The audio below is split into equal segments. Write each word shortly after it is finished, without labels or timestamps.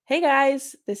Hey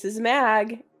guys, this is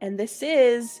Mag, and this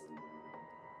is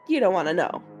You Don't Want to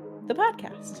Know, the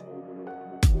podcast.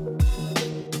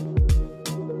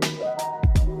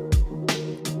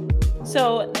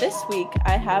 So this week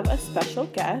I have a special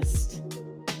guest.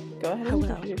 Go ahead and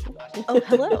introduce yourself. Oh,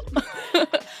 hello.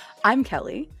 I'm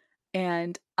Kelly,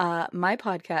 and my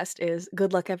podcast is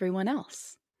Good Luck Everyone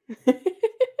Else.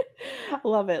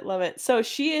 Love it, love it. So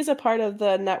she is a part of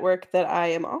the network that I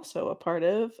am also a part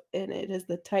of, and it is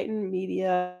the Titan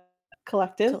Media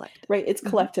Collective. Right? It's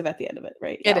collective at the end of it,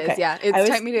 right? It is, yeah. It's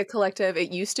Titan Media Collective.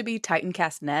 It used to be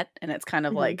Titancast Net, and it's kind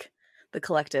of like the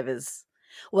collective is,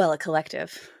 well, a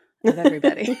collective of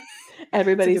everybody.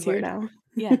 Everybody's here now.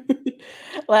 Yeah.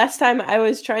 Last time I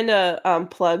was trying to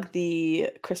plug the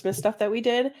Christmas stuff that we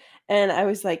did, and I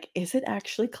was like, is it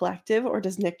actually collective or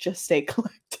does Nick just say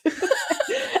collective?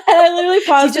 And I literally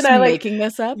paused and I like making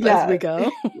this up as we go.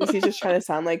 Was he just trying to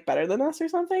sound like better than us or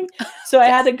something? So I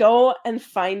had to go and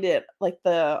find it, like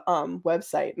the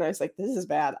website, and I was like, this is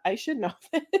bad. I should know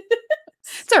this.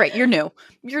 It's all right. You're new.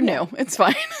 New. It's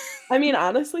fine. I mean,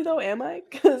 honestly, though, am I?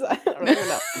 Because I don't even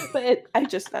know. But I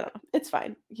don't know. It's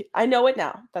fine. I know it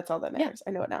now. That's all that matters.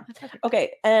 I know it now.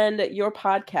 Okay. And your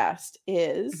podcast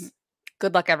is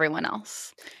Good Luck Everyone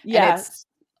Else. Yeah. It's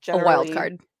a wild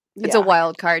card. It's a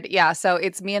wild card. Yeah. So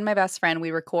it's me and my best friend.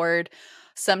 We record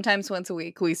sometimes once a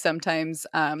week. We sometimes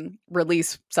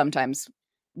release sometimes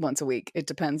once a week. It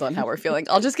depends on how we're feeling.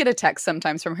 I'll just get a text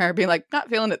sometimes from her being like, not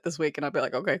feeling it this week. And I'll be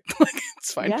like, okay,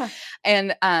 it's fine. Yeah.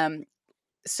 And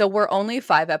so we're only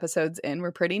 5 episodes in.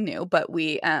 We're pretty new, but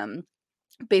we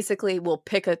basically will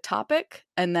pick a topic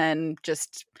and then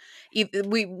just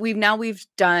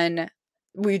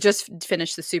we just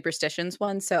finished the superstitions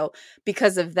one. So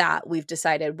because of that, we've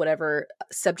decided whatever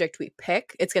subject we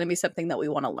pick, it's going to be something that we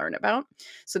want to learn about.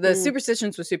 So the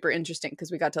superstitions was super interesting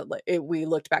because we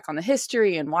looked back on the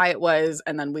history and why it was,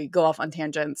 and then we go off on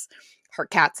tangents. Her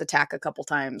cats attack a couple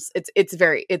times. It's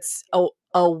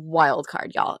a wild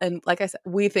card, y'all. And like I said,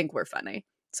 we think we're funny.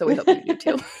 So we hope you do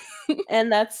too.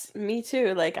 And that's me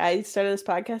too. Like, I started this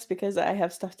podcast because I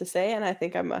have stuff to say and I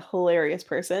think I'm a hilarious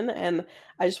person, and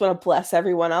I just want to bless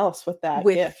everyone else with that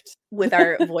gift. With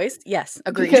our voice. Yes,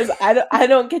 agreed. Because I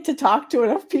don't get to talk to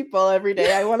enough people every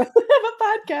day. I want to have a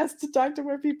podcast to talk to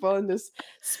more people and just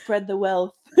spread the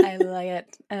wealth. I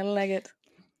like it.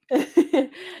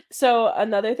 So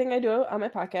another thing I do on my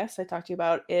podcast I talked to you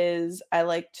about is I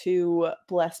like to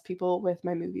bless people with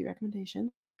my movie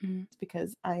recommendations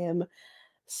because I am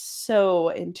so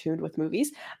in tune with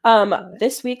movies.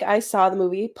 This week I saw the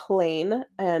movie Plane,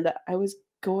 and I was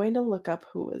going to look up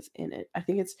who was in it. I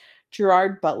think it's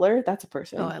Gerard Butler. That's a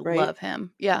person. Oh, I right? love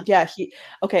him. Yeah. Yeah.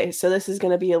 Okay, so this is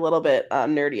going to be a little bit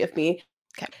nerdy of me.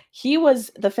 Okay. He was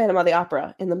the Phantom of the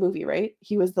Opera in the movie, right?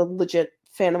 He was the legit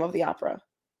Phantom of the Opera,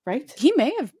 right? He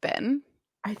may have been.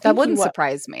 That wouldn't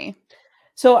surprise me.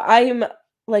 So I'm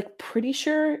like pretty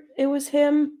sure it was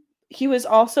him. He was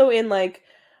also in like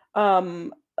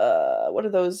what are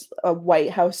those White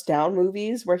House Down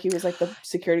movies where he was like the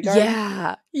security guard?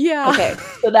 Yeah. Okay,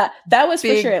 so that was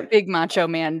for sure him. Big macho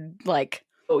man, like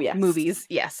movies.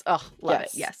 Yes. Oh, love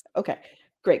it. Yes. Okay.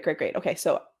 Great. Okay,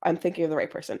 so I'm thinking of the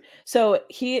right person. So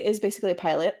he is basically a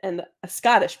pilot, and a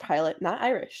Scottish pilot, not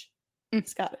Irish.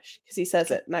 Scottish, because he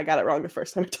says it, and I got it wrong the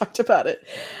first time I talked about it.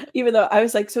 Even though I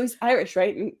was like, so he's Irish,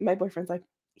 right? And my boyfriend's like,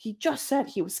 he just said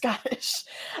he was Scottish.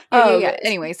 Yeah.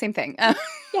 Anyway, same thing.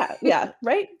 Yeah,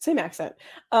 right? Same accent.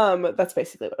 That's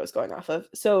basically what I was going off of.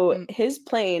 So his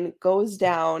plane goes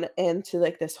down into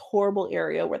like this horrible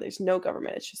area where there's no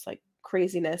government. It's just like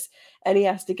craziness. And he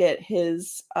has to get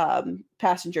his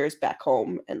passengers back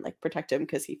home and like protect him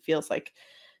because he feels like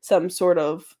some sort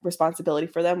of responsibility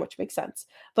for them, which makes sense.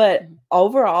 But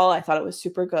overall, I thought it was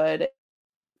super good.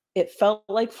 It felt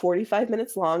like 45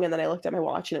 minutes long, and then I looked at my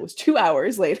watch and it was 2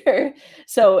 hours later.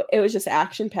 So it was just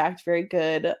action-packed, very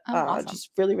good, awesome. Just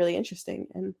really, really interesting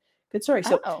and good story.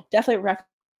 So definitely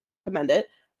recommend it.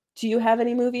 Do you have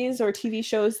any movies or TV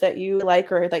shows that you like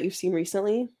or that you've seen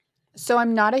recently? So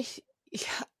I'm not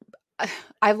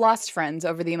I've lost friends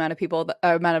over the amount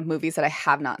of movies that I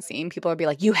have not seen. People would be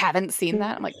like, "You haven't seen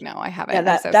that?" I'm like, "No, I haven't."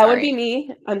 Yeah, that would be me.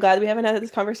 I'm glad we haven't had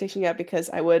this conversation yet because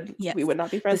we would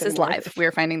not be friends. This anymore. Is live.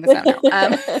 We're finding this out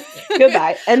now.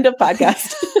 Goodbye. End of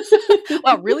podcast.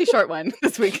 Wow, really short one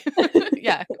this week.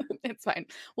 Yeah, it's fine.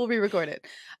 We'll re-record it.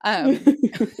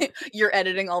 You're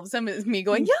editing all of a sudden is me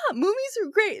going, "Yeah, movies are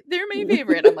great. They're my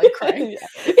favorite." I'm like crying.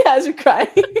 Yeah, as you're crying.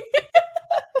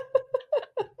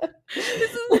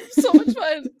 This is so much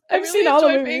fun. I've seen all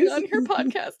the movies being on your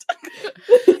podcast.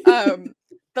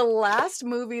 The last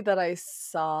movie that I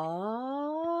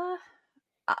saw,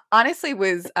 honestly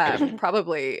was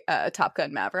probably Top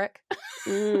Gun Maverick.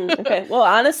 Okay. Well,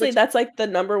 honestly, that's like the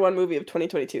 #1 movie of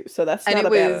 2022. So that's not a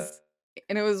bad.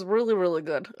 And it was really, really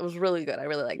good. It was really good. I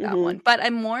really like that one. But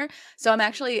I'm more of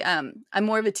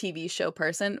a TV show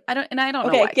person. I don't know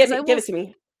Okay, why. give it to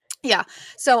me. Yeah.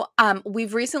 So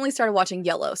we've recently started watching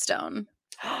Yellowstone.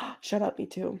 Shut up, me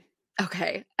too.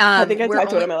 Okay. I think I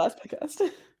talked about it on my last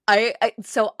podcast.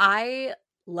 I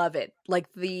love it.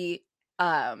 Like the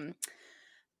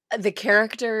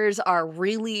characters are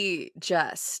really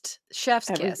just chef's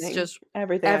kiss. Just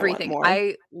everything.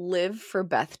 I live for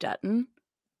Beth Dutton.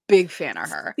 Big fan of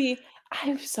her. See, I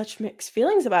have such mixed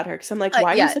feelings about her because I'm like,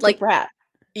 why are you such a brat?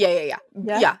 Yeah.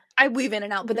 I weave in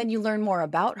and out, but then you learn more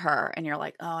about her and you're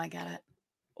like, oh, I get it.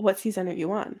 What season are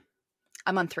you on?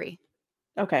 I'm on 3.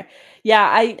 Okay.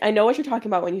 Yeah, I know what you're talking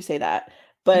about when you say that,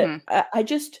 but I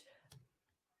just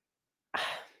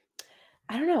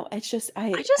I don't know. It's just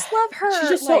I just love her. She's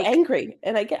just so angry,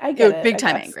 and I get it. Big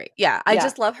time angry. Yeah, I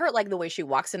just love her, like the way she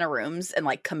walks into rooms and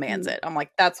like commands it. I'm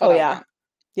like, that's what I want.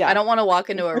 Yeah, I don't want to walk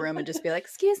into a room and just be like,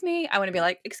 "Excuse me." I want to be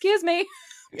like, "Excuse me."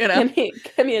 You know,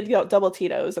 give me a double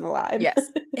Tito's and a lime.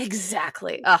 Yes,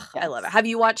 exactly. Ugh, yes. I love it. Have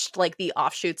you watched like the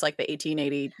offshoots, like the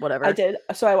 1880 whatever? I did.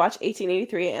 So I watched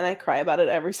 1883, and I cry about it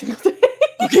every single day.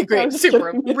 Okay, great,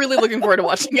 super. I'm really looking forward to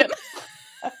watching it.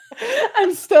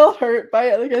 I'm still hurt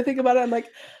by it. Like I think about it, I'm like,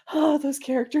 oh, those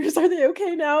characters, are they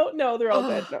okay now? No, they're all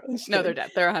dead. No, they're dead.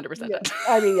 They're 100% dead.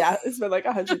 I mean, yeah, it's been like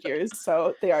 100 years,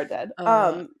 so they are dead.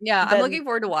 Yeah, I'm looking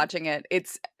forward to watching it.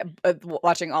 It's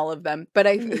watching all of them. But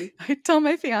I tell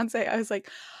my fiance, I was like,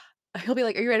 he'll be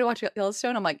like, "Are you ready to watch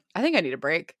Yellowstone?" I'm like, I think I need a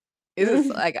break. Is this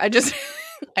like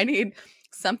I need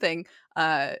something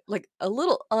like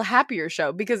a happier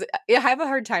show because I have a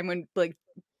hard time when like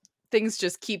things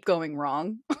just keep going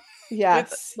wrong.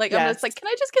 Yes. I'm just like, can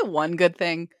I just get one good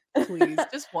thing, please?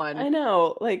 Just one. I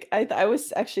know. Like I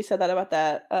was actually said that about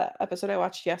that episode I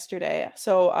watched yesterday.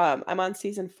 So I'm on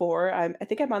season 4. I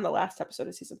think I'm on the last episode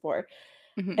of season 4.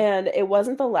 And it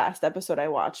wasn't the last episode I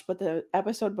watched, but the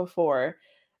episode before.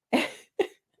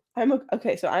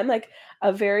 Okay, so I'm like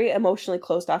a very emotionally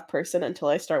closed off person until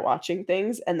I start watching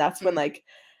things, and that's when like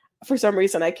for some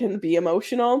reason I can be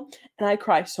emotional and I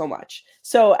cry so much.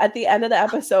 So at the end of the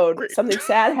episode, something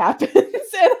sad happens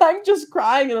and I'm just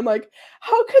crying and I'm like,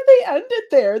 how could they end it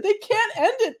there? They can't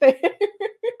end it there.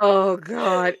 Oh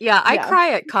God. Yeah, I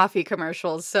cry at coffee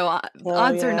commercials. So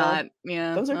odds are not.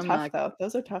 Yeah. Those are tough though.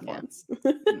 Those are tough ones.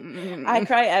 I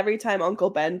cry every time Uncle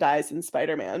Ben dies in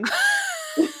Spider-Man.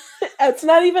 It's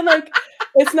not even like,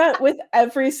 it's not with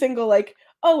every single like,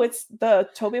 oh, it's the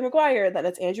Tobey Maguire, then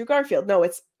it's Andrew Garfield. No,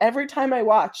 it's every time I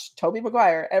watch Tobey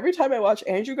Maguire, every time I watch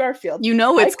Andrew Garfield. You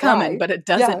know it's coming, but it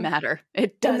doesn't matter.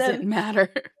 It doesn't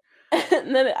matter.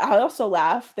 And then I also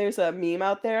laugh. There's a meme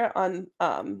out there on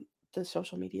the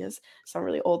social medias. So I'm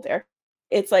really old there.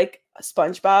 It's like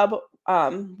SpongeBob,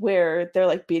 where they're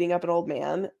like beating up an old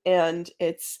man, and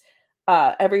it's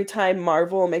every time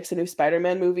Marvel makes a new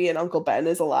Spider-Man movie and Uncle Ben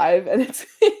is alive, and it's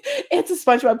a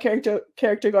SpongeBob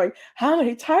character going, how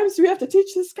many times do we have to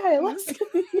teach this guy a lesson?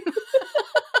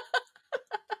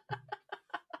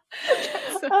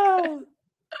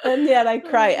 And yet I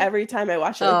cry every time I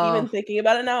watch it. Like even thinking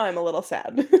about it now, I'm a little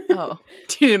sad. Do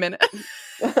you need a minute?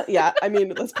 Yeah, I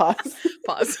mean, let's pause.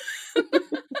 Pause.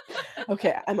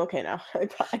 Okay, I'm okay now.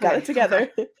 I got it together.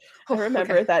 Okay. I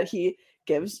remember that he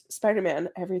gives Spider-Man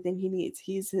everything he needs.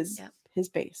 He's his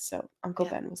base. So Uncle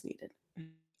Ben was needed.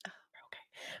 Okay.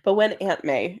 But when Aunt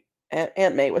May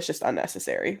was just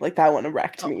unnecessary. Like that one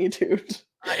wrecked me, dude.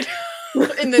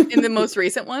 In the most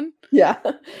recent one? Yeah.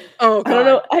 Oh God. I don't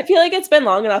know. I feel like it's been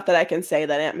long enough that I can say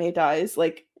that Aunt May dies.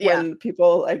 Like when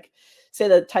people like say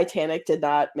the Titanic did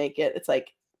not make it, it's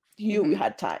like you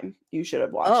had time. You should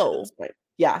have watched it at this point.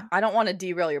 Yeah. I don't want to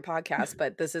derail your podcast,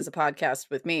 but this is a podcast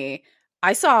with me.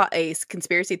 I saw a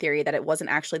conspiracy theory that it wasn't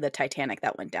actually the Titanic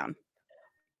that went down.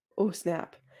 Oh,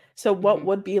 snap. So what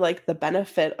would be like the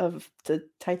benefit of the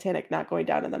Titanic not going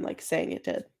down and them like saying it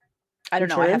did? I don't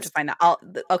know. I have to find that.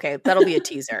 Okay, that'll be a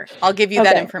teaser. I'll give you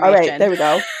that information. All right, there we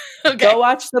go. Okay. Go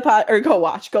watch the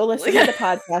go listen to the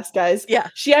podcast, guys. Yeah.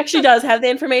 She actually does have the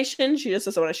information. She just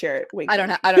doesn't want to share it. Wink.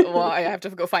 Well, I have to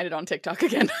go find it on TikTok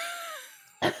again.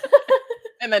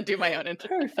 And then do my own intro.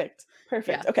 Perfect.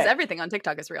 Yeah, okay. Everything on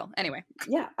TikTok is real. Anyway.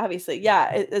 Yeah, obviously.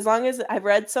 Yeah. As long as I've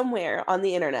read somewhere on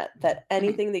the internet that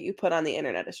anything that you put on the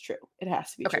internet is true. It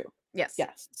has to be true. Yes.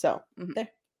 So there.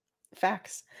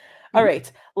 Facts. All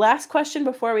right. Last question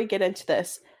before we get into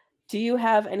this. Do you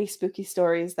have any spooky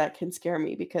stories that can scare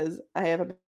me? Because I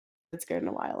haven't been scared in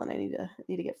a while and I need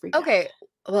to get freaked out.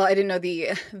 Well, I didn't know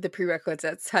the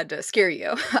prerequisites had to scare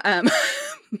you.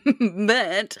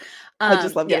 But I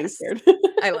just love getting yes, scared.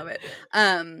 I love it.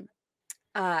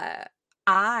 Uh,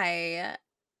 I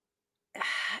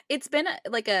it's been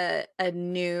like a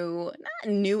new,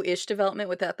 not new-ish development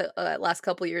with that the last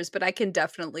couple years, but I can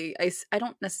definitely I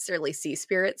don't necessarily see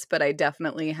spirits, but I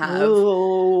definitely have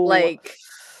Ooh. like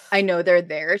I know they're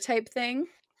there type thing.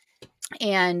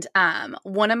 And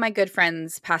one of my good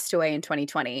friends passed away in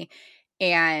 2020,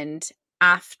 and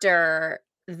after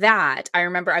that, I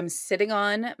remember I'm sitting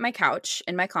on my couch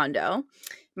in my condo.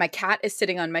 My cat is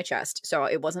sitting on my chest, so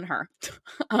it wasn't her.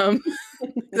 um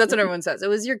that's what everyone says. It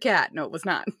was your cat. No, it was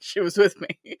not. She was with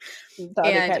me. The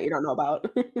other And cat you don't know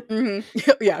about.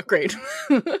 mhm, yeah, great.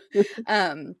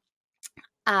 um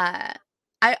uh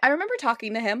I remember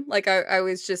talking to him. Like I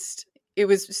was just, it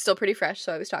was still pretty fresh,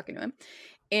 so I was talking to him.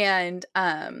 And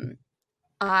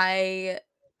I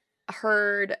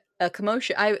heard a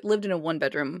commotion. I lived in a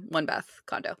 1-bedroom, 1-bath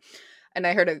condo, and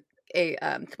I heard a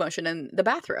commotion in the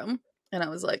bathroom, and I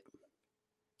was like,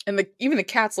 and even the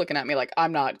cat's looking at me like,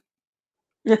 I'm not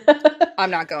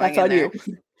going That's in on there. you.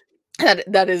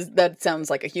 That sounds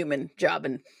like a human job,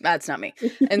 and that's not me.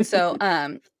 And so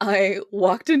I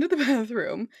walked into the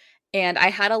bathroom, and I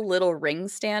had a little ring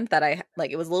stand that I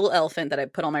like, it was a little elephant that I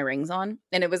put all my rings on,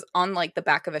 and it was on like the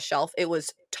back of a shelf. It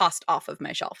was tossed off of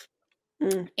my shelf.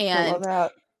 Don't love And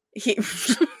that. he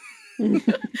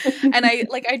and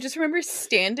I just remember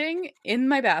standing in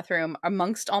my bathroom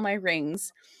amongst all my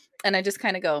rings, and I just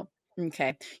kind of go,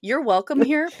 okay, you're welcome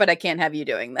here, but I can't have you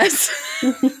doing this.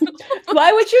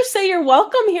 Why would you say you're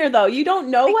welcome here, though? You don't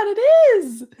know what it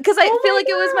is. Because I Oh feel my like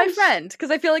it was my gosh. friend.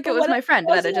 Because I feel like it But was what if my it friend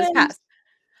that had just wasn't? passed.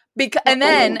 Because and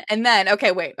then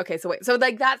okay, wait. Okay, so wait. So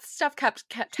like that stuff kept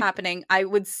happening. I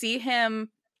would see him.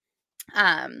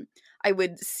 I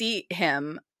would see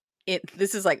him.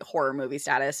 This is like horror movie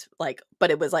status, like,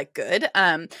 but it was like good.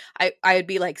 I'd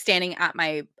be like standing at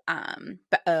my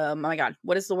oh my god,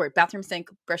 what is the word? Bathroom sink,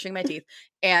 brushing my teeth,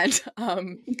 and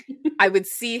I would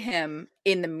see him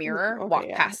in the mirror Okay, walk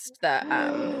yeah. past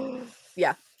the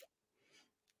yeah.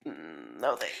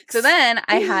 No thanks. So then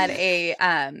I had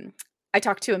I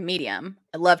talked to a medium.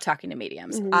 I love talking to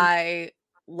mediums. Mhm. I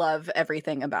love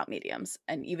everything about mediums,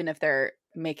 and even if they're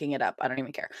making it up, I don't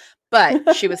even care.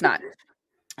 But she was not.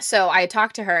 So I had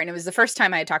talked to her, and it was the first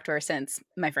time I had talked to her since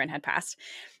my friend had passed.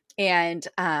 And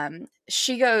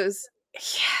she goes,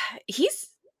 "Yeah, he's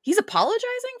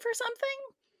apologizing for something."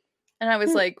 And I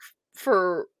was like,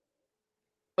 "For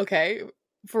okay,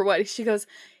 for what?" She goes,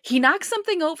 "He knocked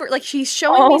something over." Like she's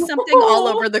showing me something all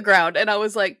Oh, over the ground, and I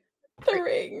was like, the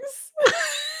 "Great." rings.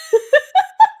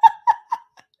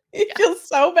 You feel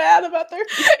so bad about their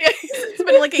It's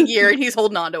been like a year, and he's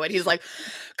holding on to it. He's like,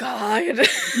 "God."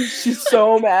 She's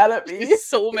so mad at me. She's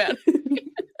so mad.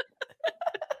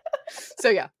 So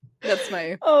yeah, that's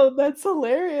my. Oh, that's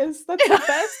hilarious. That's the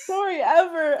best story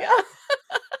ever. Yeah.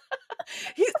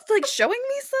 He's like showing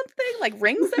me something, like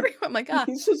rings everywhere. I'm like,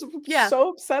 He's just yeah. so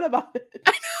upset about it.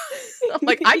 I'm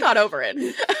like, I got over it.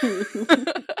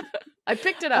 I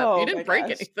picked it up. You Oh my didn't break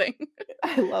gosh. anything.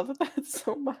 I love that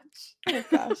so much. Oh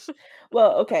gosh.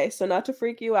 Well, okay, so not to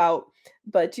freak you out,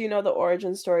 but do you know the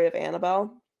origin story of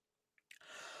Annabelle?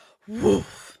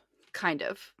 Woof. Kind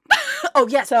of. Oh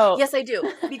yes, So yes I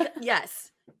do.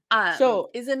 Yes. so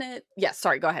Isn't it? Yes.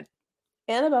 Sorry. Go ahead.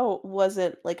 Annabelle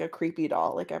wasn't like a creepy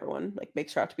doll like everyone like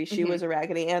makes her out to be. She Hmm. was a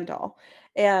Raggedy Ann doll.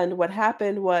 And what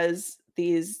happened was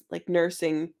these like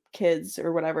nursing kids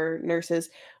or whatever nurses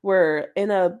were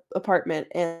in a apartment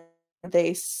and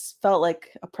they felt like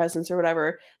a presence or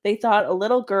whatever. They thought a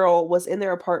little girl was in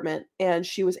their apartment and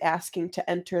she was asking to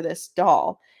enter this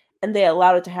doll and they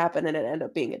allowed it to happen and it ended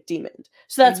up being a demon.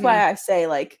 So that's Hmm. why I say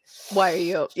like Why are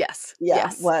you? Yes. yeah,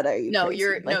 Yes. what are you No, crazy?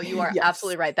 no, Like you are yes.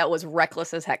 absolutely right. That was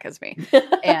reckless as heck as me.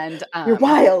 And You're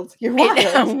wild. You're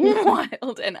wild.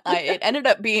 wild, and it ended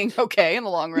up being okay in the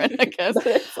long run, I guess. But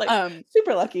it's like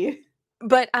super lucky.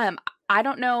 But I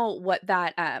don't know what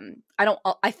that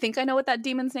I think I know what that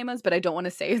demon's name is, but I don't want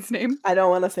to say its name. I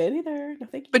don't want to say it either. No,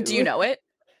 thank But do you you. know it?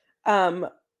 Um,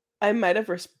 I might have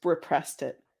repressed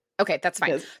it. Okay, that's fine.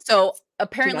 Because So do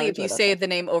apparently, not if enjoy you that say stuff. the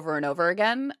name over and over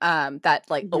again, that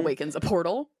like Mhm. awakens a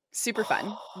portal. Super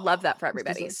fun. Love that for This is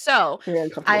everybody. a So very I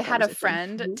uncomfortable had a conversation.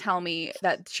 friend Mhm. tell me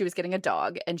that she was getting a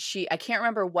dog, and I can't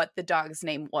remember what the dog's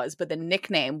name was, but the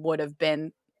nickname would have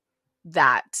been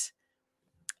that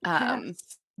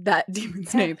Cats. that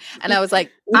demon's name. Cats. And I was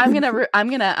like, I'm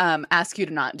gonna ask you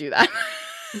to not do that.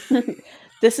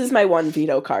 This is my one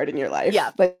veto card in your life.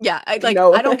 Yeah. Like, Yeah.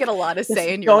 no, I don't get a lot of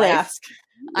say in your don't life. ask.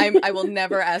 I will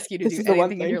never ask you to This do is the one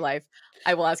anything in thing. your life.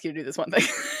 I will ask you to do this one thing.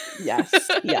 Yes,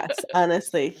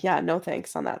 honestly, yeah, no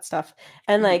thanks on that stuff.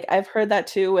 And, like, I've heard that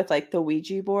too with, like, the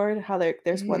Ouija board, how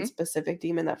there's one specific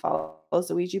demon that follows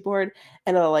the Ouija board,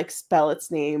 and it'll, like, spell its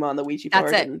name on the Ouija That's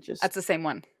board it. and just That's the same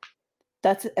one.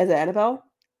 That's as Annabelle?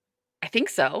 I think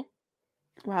so.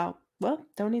 Wow. Well,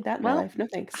 don't need that in my Well, life, no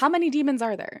thanks. how many demons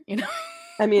are there, you know?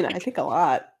 I mean, I Like, think a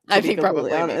lot, to I be think completely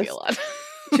probably maybe a honest. lot.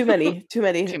 Too many Too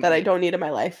that I many. don't need in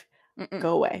my life. Mm-mm.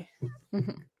 Go away.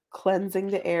 Mhm. Cleansing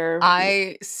the air with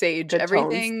I sage good tones.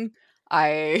 everything.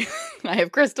 I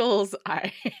have crystals.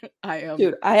 I am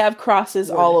Dude, I have crosses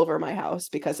all wood. over my house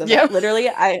because of Yeah. that. Literally,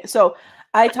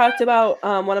 I talked about,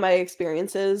 one of my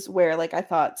experiences where, like, I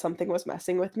thought something was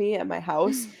messing with me at my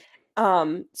house.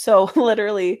 So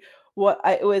literally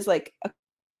it was, like, a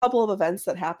couple of events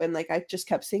that happened, like, I just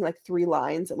kept seeing, like, 3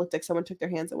 lines. It looked like someone took their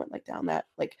hands and went, like, down that,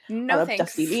 like, on No a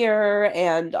dusty thanks. mirror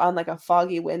and on, like, a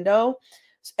foggy window.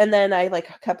 And then I,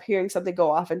 like, kept hearing something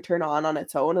go off and turn on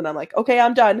its own, and I'm like, "Okay,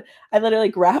 I'm done." I literally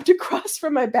grabbed a cross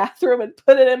from my bathroom and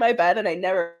put it in my bed, and I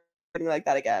never anything like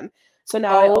that again. So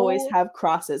now I always Oh, have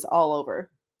crosses all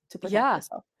over to protect yeah.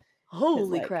 myself. 'Cause,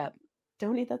 Holy like, crap.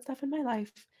 don't need that stuff in my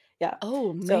life. Yeah.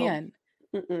 Oh, So man.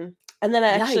 mm-mm. And then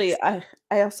Yikes.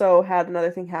 I also had another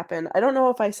thing happen. I don't know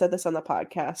if I said this on the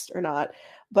podcast or not,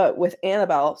 but with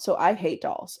Annabelle, so I hate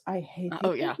dolls. I hate,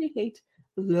 Oh, hate, hate, yeah. hate, hate,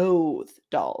 loathe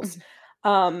dolls.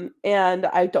 Mhm. And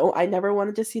I never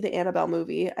wanted to see the Annabelle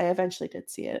movie. I eventually did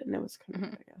see it, and it was kind of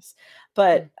Mhm. good, I guess.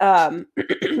 But,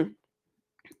 Mm.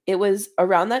 it was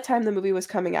around that time the movie was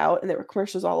coming out, and there were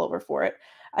commercials all over for it.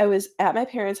 I was at my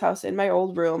parents' house in my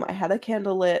old room. I had a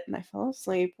candle lit, and I fell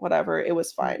asleep, whatever, it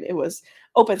was Mhm. fine. It was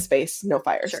open space, no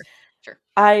fires. Sure. Sure.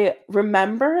 I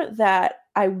remember that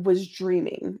I was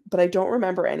dreaming, but I don't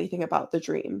remember anything about the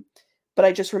dream. But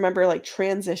I just remember, like,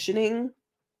 transitioning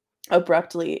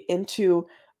abruptly into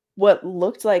what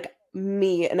looked like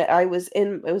me, and it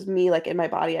was me, like, in my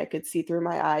body. I could see through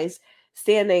my eyes,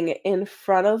 standing in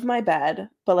front of my bed,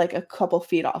 but, like, a couple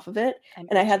feet off of it, I'm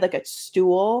and I had, itchy. like, a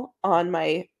stool on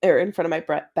my or in front of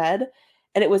my bed,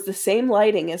 and it was the same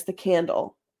lighting as the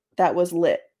candle that was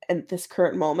lit in this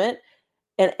current moment,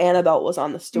 and Annabelle was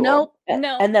on the stool, Nope.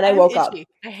 No, and then I I'm woke up. itchy.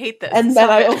 I hate this. And then Stop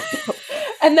I it. woke up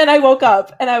and then I woke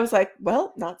up, and I was like,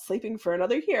 "Well, not sleeping for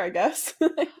another year, I guess."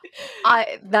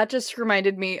 That just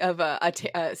reminded me of a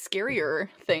scarier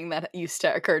thing that used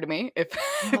to occur to me if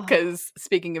Oh, because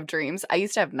speaking of dreams, I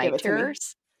used to have give night it to me.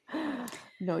 terrors.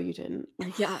 No, you didn't.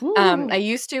 Yeah. I Ooh.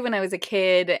 used to when I was a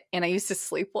kid, and I used to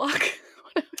sleepwalk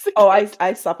when I was a Oh, kid.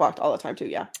 I sleptwalked all the time too,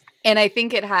 yeah. And I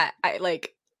think my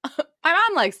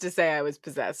mom likes to say I was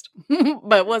possessed,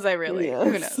 but was I really?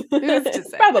 Who Yes. knows? Who's to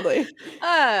say? Probably.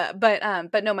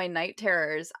 But no, my night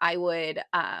terrors, I'd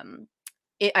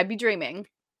be dreaming,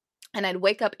 and I'd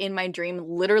wake up in my dream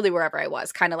literally wherever I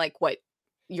was, kind of like what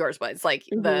yours was. Like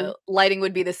Mhm. the lighting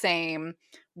would be the same,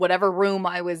 whatever room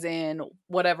I was in,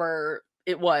 whatever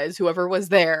it was, whoever was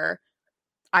there,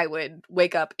 I would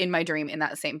wake up in my dream in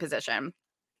that same position.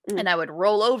 Mm. And I would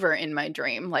roll over in my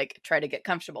dream, like try to get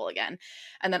comfortable again.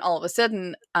 And then all of a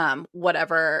sudden,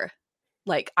 whatever,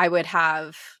 like I would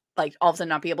have like all of a sudden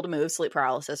not be able to move, sleep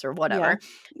paralysis or Yeah. whatever.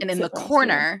 And in the Sit bones, yeah.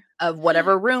 corner of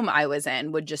whatever room I was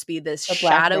in would just be this A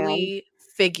black man. shadowy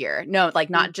figure. No, like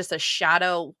Mm. not just a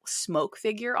shadow smoke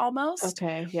figure almost.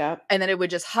 Okay, yeah. And then it would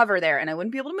just hover there and I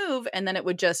wouldn't be able to move. And then it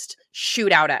would just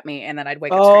shoot out at me and then I'd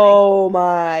wake up screaming. Oh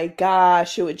my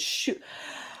gosh, it would shoot.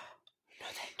 No,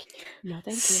 thank you. No, thank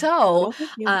you. So, No, thank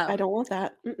you. I um, don't want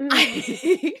that. Mm-mm.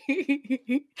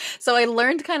 I so I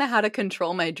learned kinda how to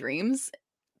control my dreams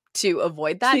to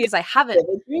avoid that So you because I haven't. have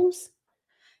vivid dreams?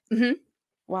 Mhm,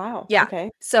 Wow, yeah. okay.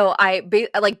 So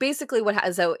basically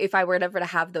so if I were ever to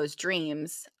have those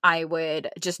dreams, I would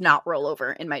just not roll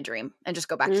over in my dream and just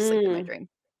go back to sleep in my Mm, dream.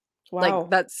 Like, wow.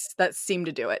 that seemed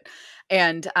to do it.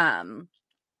 And, um,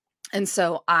 and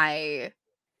so I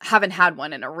haven't had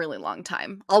one in a really long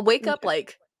time. I'll wake up, Okay.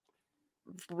 like,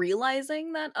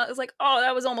 realizing that I was like, "Oh,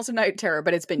 that was almost a night terror,"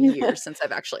 but it's been years since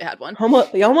I've actually had one.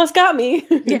 You almost got me.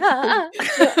 Yeah.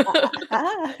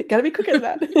 Gotta be quicker than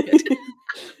that.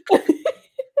 Good.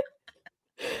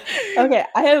 Okay,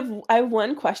 I have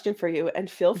one question for you, and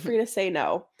feel Mhm. free to say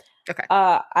no. Okay.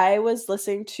 I was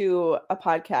listening to a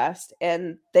podcast,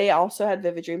 and they also had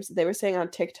vivid dreams. They were saying on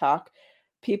TikTok,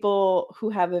 people who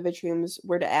have vivid dreams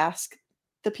were to ask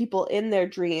the people in their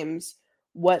dreams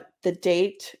what the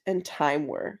date and time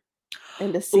were,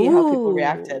 and to see how people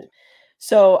reacted. Ooh.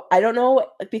 So, I don't know,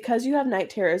 because you have night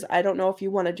terrors, I don't know if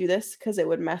you wanna do this because it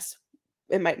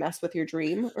might mess with your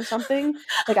dream or something.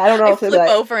 Like, I don't know I if they'll be flip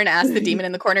like, over and ask the demon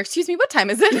in the corner, "Excuse me, what time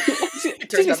is it?" He "Excuse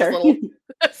turns me, out his sir." little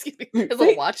excuse me. His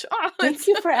little watch. Oh, thank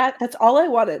you for that's all I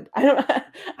wanted. I'm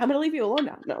gonna leave you alone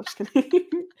now. No, just kidding.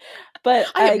 But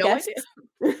I have I no guess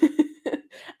idea.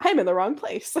 I'm in the wrong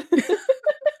place.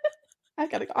 I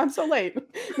gotta go. I'm so late.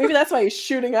 Maybe that's why he's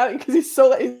shooting out because he's so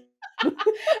late.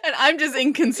 And I'm just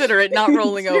inconsiderate, not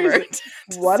rolling over.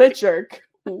 What a jerk.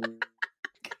 Oh,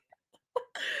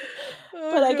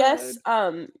 But I God. guess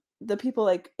the people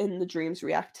like in the dreams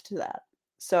react to that.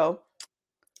 So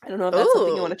I don't know if that's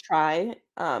something you want Ooh. to try.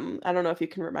 I don't know if you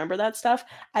can remember that stuff.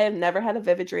 I have never had a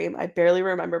vivid dream. I barely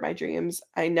remember my dreams.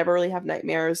 I never really have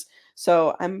nightmares.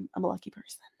 So I'm a lucky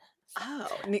person. Oh,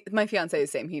 my fiance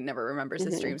is the same. He never remembers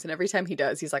his dreams, and every time he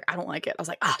does, he's like, "I don't like it." I was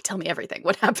like, "Ah, tell me everything.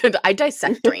 What happened?" I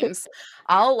dissect dreams.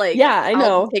 Yeah, I I'll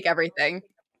know. take everything.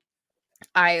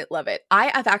 I love it. I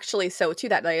have actually so to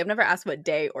that, like, I've never asked what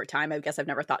day or time. I guess I've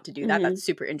never thought to do that. That's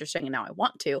super interesting, and now I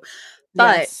want to.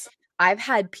 But Yes. I've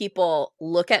had people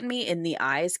look at me in the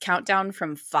eyes, count down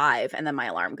from 5, and then my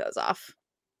alarm goes off.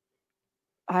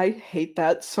 I hate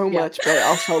that so Yeah. much, but I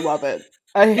also love it.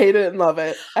 I hate it and love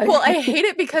it. Well, I hate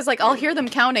it because, like, I'll hear them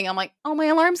counting. I'm like, "Oh, my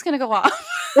alarm's gonna go off."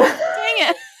 Dang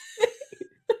it.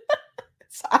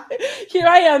 Here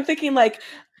I am thinking like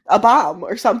a bomb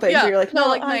or something. So Yeah. you're like, No, no,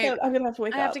 like, I'm gonna have to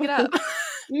wake I have up. to get up.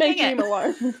 My Dang it. dream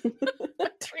alarm. My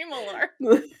dream alarm.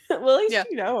 Well, at least Yeah.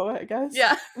 you know, I guess.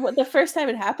 Yeah. What the first time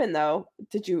it happened though,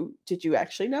 did you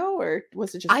actually know or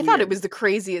was it just I thought it weird? was the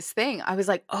craziest thing. I was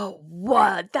like, "Oh,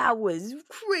 what? That was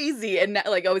crazy." And now,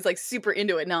 like, I was, like, super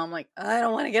into it. Now I'm like, "I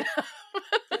don't wanna get up."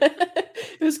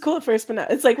 It was cool at first,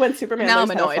 but it's like when Superman Now I'm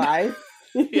learns how to annoyed.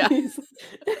 fly. Yeah. He's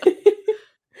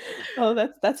Oh,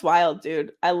 that's wild,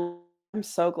 dude. I'm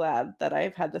so glad that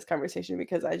I've had this conversation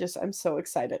because I'm so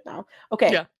excited now.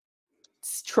 Okay, Yeah.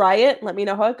 try it. Let me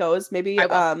know how it goes. Maybe I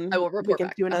will. I will we report can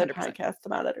back do another 100%. podcast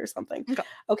about it or something. Okay.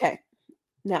 Okay.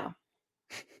 Now,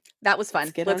 That was let's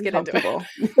fun. get Let's get into it. uncomfortable.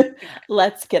 Okay.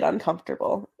 Let's get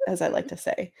uncomfortable, as I like to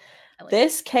say. I like it.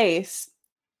 This case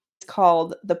is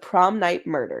called the Prom Night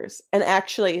Murders. And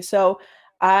actually, so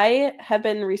I have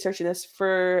been researching this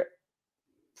for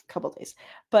a couple days,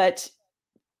 but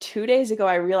 2 days ago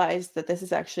I realized that this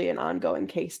is actually an ongoing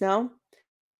case now,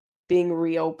 being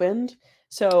reopened.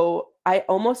 So I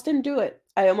almost didn't do it.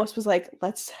 I almost was like,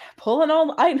 let's pull an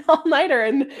all-nighter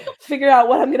and figure out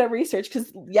what I'm gonna research.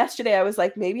 Because yesterday I was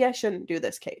like, maybe I shouldn't do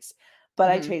this case, but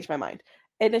I Mhm. changed my mind.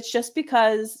 And it's just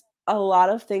because a lot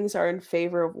of things are in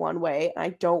favor of one way, and I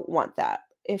don't want that.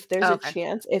 If there's Oh, a okay.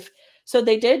 chance, if so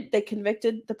they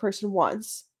convicted the person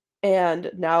once, and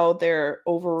now they're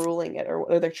overruling it,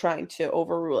 or they're trying to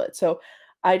overrule it. So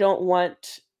I don't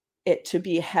want it to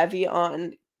be heavy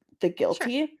on the Sure.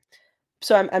 guilty.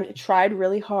 So I'm tried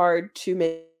really hard to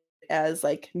make it as,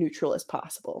 like, neutral as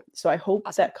possible. So I hope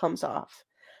Awesome. that comes off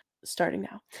starting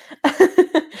now.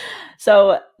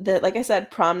 So, like I said,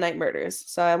 prom night murders.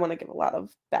 So I wanna give a lot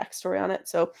of backstory on it.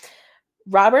 So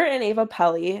Robert and Ava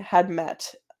Pelley had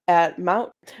met at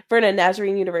Mount Vernon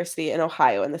Nazarene University in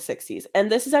Ohio in the '60s.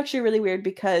 And this is actually really weird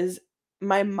because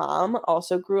my mom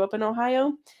also grew up in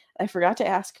Ohio. I forgot to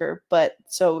ask her, but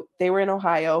so they were in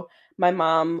Ohio. My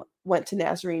mom went to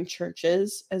Nazarene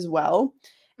churches as well,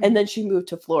 and Mhm. then she moved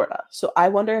to Florida. So I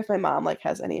wonder if my mom, like,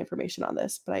 has any information on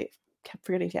this, but I kept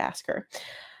forgetting to ask her.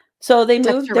 So they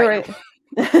Text moved her they right were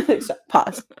now. so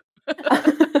pause.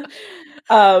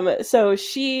 So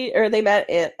they met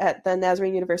at the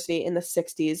Nazarene University in the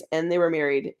 '60s, and they were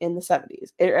married in the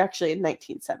 '70s. Or actually in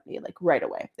 1970, like right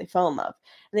away. They fell in love.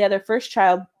 And they had their first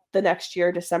child the next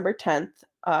year, December 10th,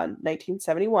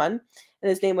 1971. And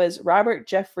his name was Robert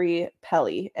Jeffrey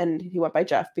Pelley, and he went by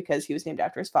Jeff because he was named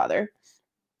after his father.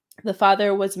 The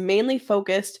father was mainly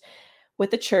focused with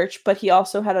the church, but he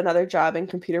also had another job in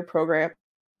computer programming.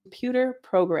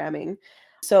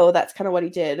 So that's kind of what he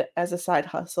did as a side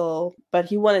hustle, but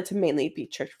he wanted to mainly be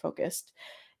church focused.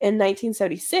 In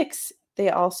 1976, they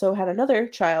also had another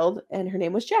child, and her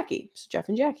name was Jackie. So Jeff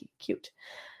and Jackie, cute.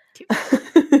 Cute.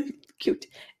 Cute,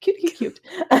 cute, cute, cute.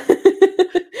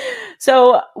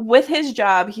 So with his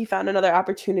job, he found another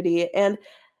opportunity, and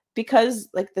because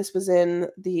like this was in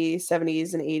the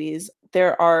 '70s and '80s,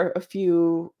 there are a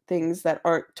few things that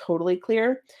aren't totally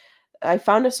clear. I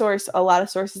found a lot of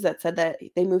sources that said that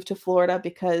they moved to Florida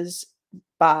because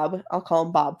Bob, I'll call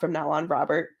him Bob from now on,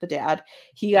 Robert, the dad,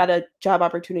 he Yeah. got a job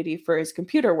opportunity for his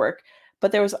computer work.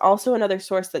 But there was also another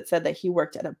source that said that he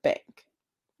worked at a bank.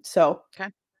 So,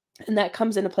 Okay. and that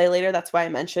comes into play later. That's why I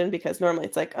mentioned, because normally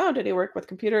it's like, oh, did he work with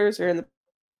computers or in the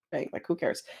bank? Like, who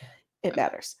cares? It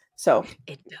matters. So,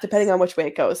 It depending does. on which way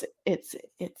it goes, it's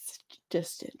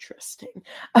just interesting.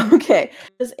 Okay.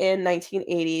 It was in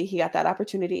 1980, he got that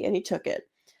opportunity and he took it.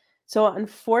 So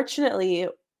unfortunately,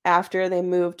 after they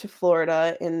moved to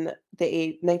Florida in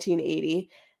 1980.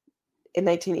 In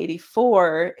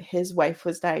 1984, his wife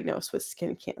was diagnosed with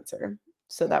skin cancer.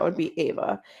 So that would be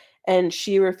Ava. And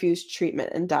she refused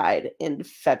treatment and died in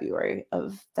February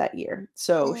of that year.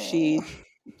 So she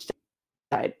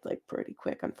died like pretty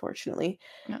quick, unfortunately.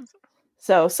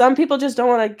 So some people just don't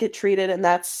want to get treated, and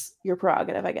that's your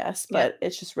prerogative, I guess. But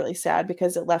it's just really sad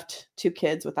because it left 2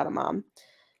 kids without a mom.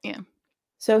 Yeah.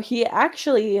 So he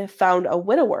actually found a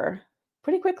widower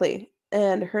pretty quickly,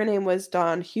 and her name was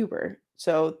Dawn Huber.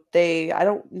 So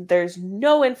there's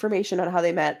no information on how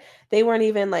they met. They weren't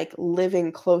even like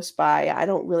living close by. I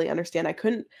don't really understand. I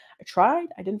tried.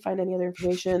 I didn't find any other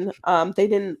information. They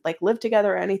didn't like live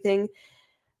together or anything,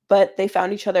 but they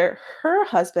found each other. Her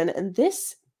husband, and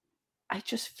this, I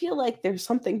just feel like there's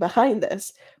something behind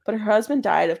this, but her husband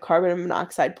died of carbon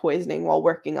monoxide poisoning while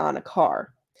working on a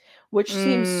car, which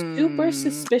seems super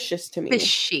suspicious to me.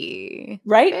 Fishy.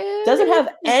 Right? Doesn't have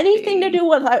anything to do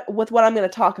with what I'm going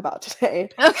to talk about today.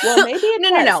 Well, maybe it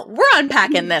does. No. We're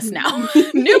unpacking this now.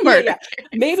 New murder. Yeah.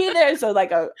 Maybe there's a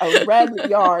red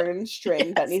yarn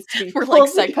string that needs to be We're like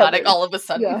psychotic together. all of a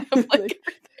sudden. Yeah. Like,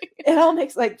 it all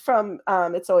makes like from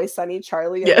It's Always Sunny,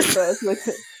 Charlie, and yes.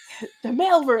 the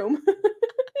mailroom.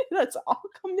 That's all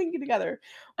coming together.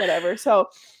 Whatever. So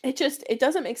it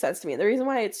doesn't make sense to me. The reason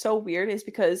why it's so weird is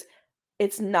because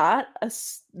it's not a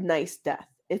nice death.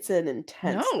 It's an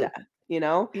intense death, you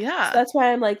know? Yeah. So that's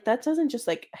why I'm like, that doesn't just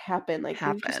like happen. Like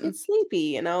you just get sleepy,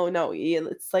 you know? No,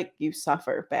 it's like you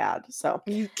suffer bad. So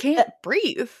you can't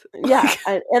breathe. Yeah.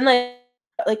 And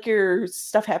like your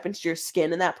stuff happens to your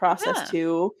skin in that process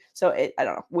too. So I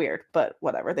don't know, weird, but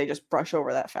whatever. They just brush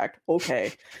over that fact.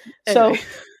 Okay. So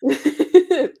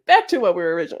back to what we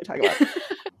were originally talking about.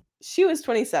 She was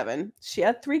 27. She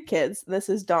had 3 kids. This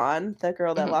is Dawn, the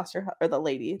girl that lost her, or the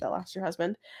lady that lost her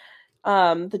husband.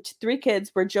 The 3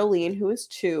 kids were Jolene, who was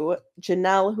 2,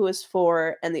 Janelle, who was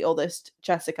 4, and the oldest,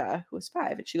 Jessica, who was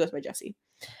 5, and she goes by Jessie.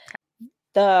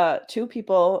 The 2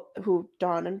 people who,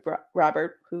 Dawn and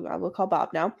Robert, who I will call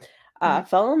Bob now,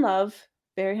 fell in love,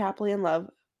 very happily in love,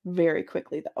 very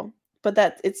quickly though.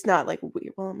 But it's not like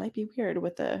weird. Well, it might be weird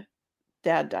with the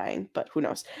dad dying, but who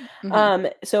knows?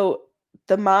 So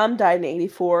the mom died in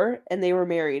 84, and they were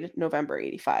married November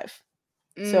 85.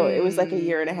 So it was like a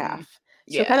year and a half.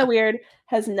 So kind of weird.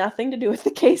 Has nothing to do with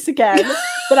the case again.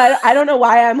 But I don't know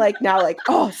why I'm like now like,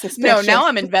 oh, suspicious. No, now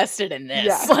I'm invested in this.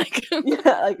 Yeah.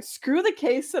 Like screw the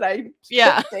case that I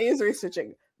spent days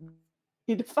researching.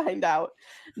 Need to find out.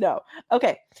 No.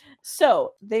 Okay.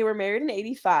 So they were married in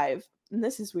 85. And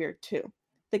this is weird too.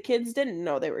 The kids didn't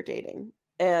know they were dating.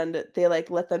 And they like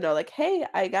let them know like, hey,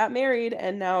 I got married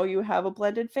and now you have a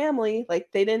blended family. Like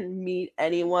they didn't meet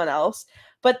anyone else.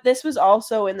 But this was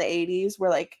also in the 80s where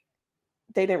like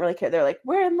they didn't really care. They're like,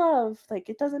 we're in love. Like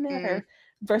it doesn't matter.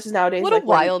 Versus nowadays. What a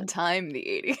wild time,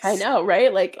 the 80s. I know,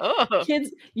 right? Like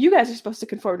kids, you guys are supposed to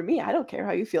conform to me. I don't care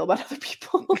how you feel about other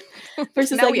people.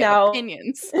 Versus now like now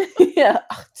opinions. Yeah.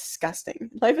 Oh,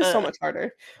 disgusting. Life is so much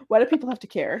harder. Why do people have to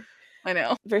care? I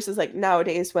know. Versus like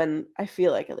nowadays when I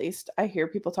feel like at least I hear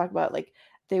people talk about like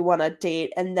they want to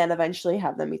date and then eventually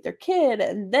have them meet their kid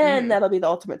and then that'll be the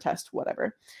ultimate test,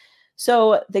 whatever.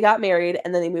 So they got married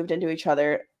and then they moved into each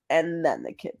other and then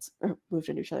the kids moved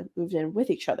in with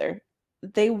each other.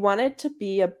 They wanted to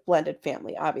be a blended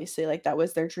family, obviously. Like that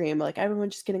was their dream. Like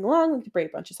everyone just getting along like the Brady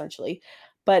Bunch essentially.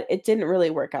 But it didn't really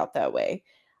work out that way.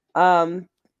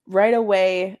 Right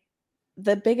away,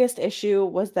 the biggest issue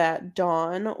was that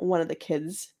Dawn, one of the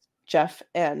kids, Jeff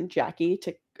and Jackie,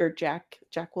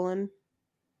 Jacqueline,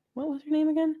 what was her name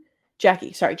again?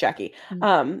 Jackie,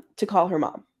 to call her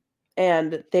mom.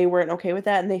 And they weren't okay with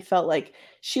that. And they felt like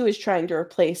she was trying to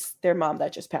replace their mom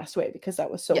that just passed away because that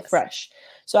was so fresh.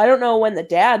 So I don't know when the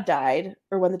dad died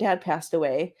or when the dad passed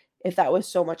away, if that was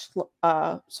so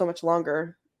much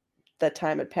longer that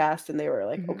time had passed and they were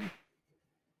like, okay,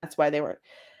 that's why they weren't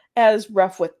as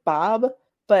rough with Bob,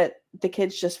 but the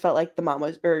kids just felt like Dawn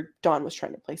was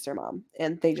trying to replace their mom,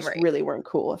 and they just really weren't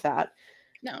cool with that.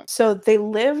 No. So they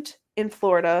lived in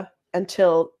Florida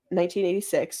until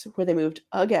 1986, where they moved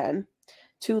again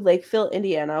to Lakeville,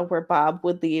 Indiana, where Bob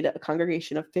would lead a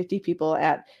congregation of 50 people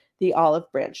at the Olive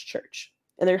Branch Church.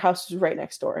 And their house was right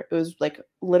next door. It was like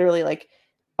literally like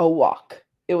a walk.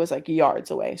 It was like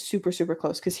yards away, super, super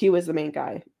close, because he was the main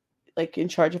guy, like in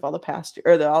charge of all the pastor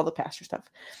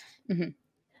stuff.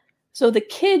 So the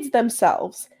kids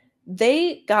themselves,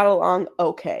 they got along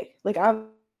okay. Like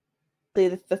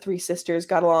obviously the 3 sisters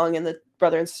got along and the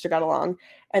brother and sister got along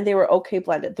and they were okay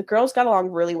blended. The girls got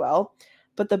along really well.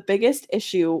 But the biggest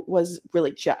issue was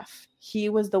really Jeff. He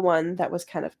was the one that was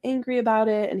kind of angry about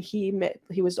it, and he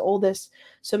was the oldest,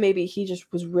 so maybe he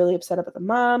just was really upset about the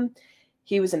mom.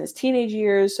 He was in his teenage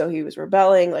years, so he was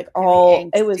rebelling, like all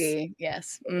it was.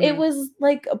 Yes, it was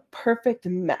like a perfect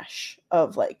mesh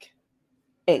of like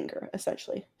anger.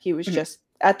 Essentially, he was just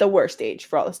at the worst age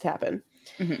for all this to happen.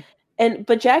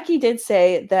 But Jackie did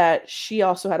say that she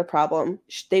also had a problem.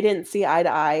 They didn't see eye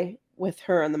to eye with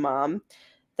her and the mom.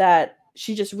 That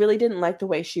she just really didn't like the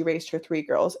way she raised her 3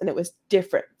 girls, and it was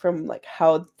different from like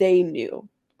how they knew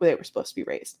they were supposed to be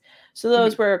raised. So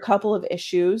those were a couple of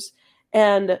issues,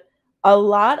 and a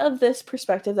lot of this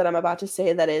perspective that I'm about to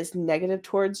say that is negative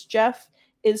towards Jeff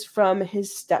is from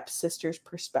his stepsister's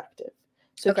perspective.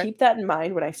 So keep that in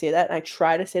mind when I say that, and I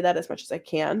try to say that as much as I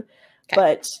can.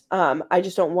 But I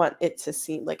just don't want it to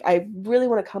seem like I really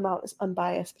want to come out as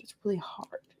unbiased, but it's really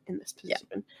hard in this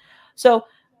position. So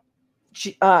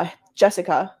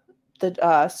Jessica,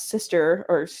 the sister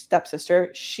or stepsister,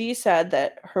 she said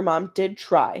that her mom did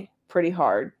try pretty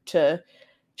hard to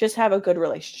just have a good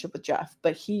relationship with Jeff,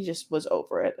 but he just was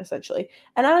over it, essentially.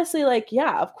 And honestly, like,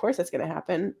 yeah, of course that's going to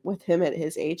happen with him at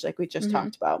his age, like we just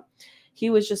talked about. He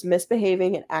was just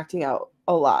misbehaving and acting out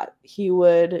a lot. He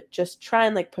would just try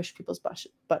and like push people's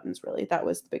buttons, really. That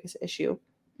was the biggest issue.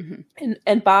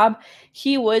 And Bob,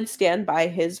 he would stand by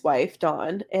his wife,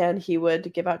 Dawn, and he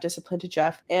would give out discipline to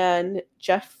Jeff. And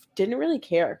Jeff didn't really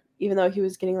care, even though he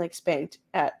was getting like spanked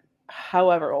at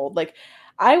however old. Like,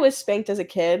 I was spanked as a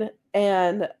kid,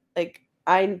 and like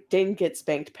I didn't get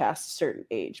spanked past a certain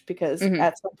age because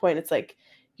at some point it's like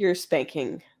you're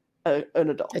spanking an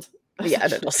adult. Yeah,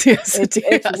 adults. Yes,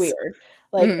 it's weird.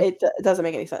 Like it doesn't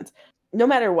make any sense. No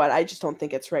matter what, I just don't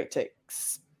think it's right to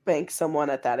spank someone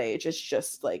at that age. It's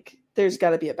just like there's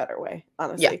got to be a better way,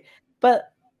 honestly. Yeah.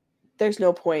 But there's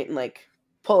no point in like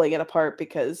pulling it apart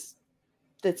because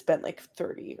it's been like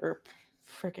 30 or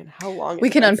freaking how long. We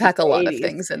can unpack a lot of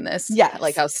things in this. Yeah,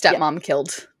 like how stepmom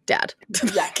killed dad.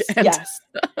 Yes.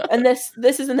 And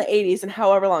this is in the 80s, and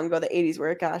however long ago the 80s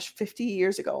were. Gosh, 50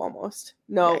 years ago almost.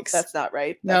 No, Yikes. That's not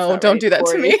right. Don't do that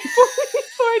 40, to me.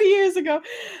 40 years ago.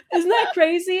 Isn't that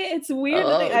crazy? It's weird.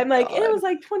 I'm like, God. It was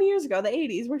like 20 years ago, the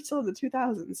 80s. We're still in the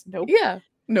 2000s. Nope. Yeah.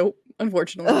 Nope.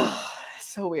 Unfortunately.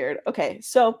 So weird. Okay.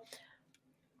 So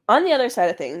on the other side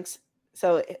of things,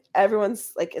 so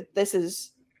everyone's like, this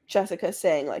is Jessica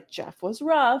saying like Jeff was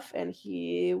rough and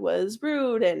he was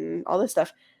rude and all this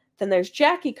stuff. Then there's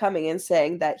Jackie coming in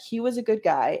saying that he was a good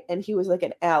guy and he was like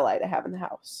an ally to have in the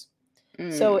house.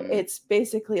 So it's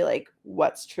basically like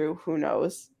what's true, who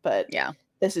knows? But yeah,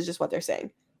 this is just what they're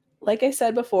saying. Like I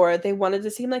said before, they wanted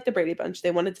to seem like the Brady Bunch. They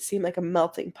wanted to seem like a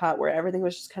melting pot where everything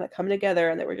was just kind of coming together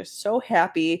and they were just so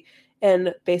happy.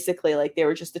 And basically like they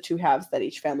were just the two halves that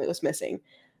each family was missing.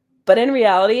 But in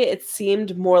reality, it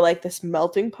seemed more like this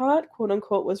melting pot, quote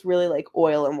unquote, was really like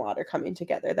oil and water coming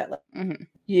together that like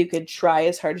you could try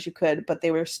as hard as you could, but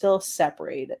they were still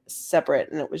separate.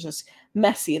 And it was just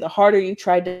messy. The harder you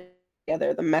tried to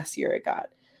together, the messier it got.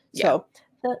 Yeah. So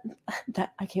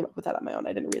that I came up with that on my own.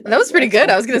 I didn't read that. That was pretty good.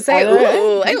 I was going to say,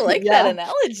 ooh, I like that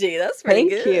analogy. That's pretty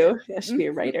good. Thank you. I should be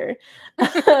a writer.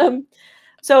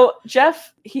 So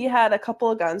Jeff, he had a couple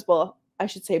of guns. Well, I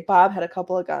should say Bob had a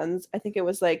couple of guns. I think it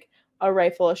was like a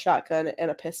rifle, a shotgun,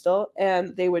 and a pistol.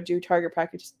 And they would do target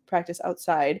practice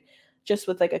outside just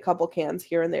with like a couple cans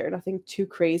here and there. Nothing too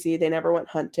crazy. They never went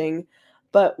hunting.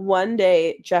 But one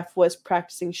day, Jeff was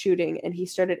practicing shooting, and he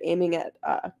started aiming at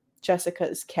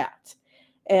Jessica's cat.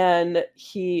 And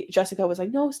Jessica was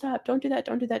like, no, stop. Don't do that.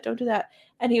 Don't do that. Don't do that.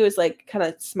 And he was like kind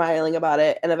of smiling about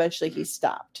it. And eventually he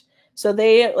stopped. So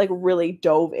they like really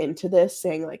dove into this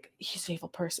saying like, he's an evil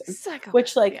person. Psychopath.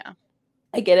 Which like,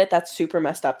 I get it. That's super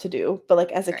messed up to do. But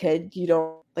like as a kid, you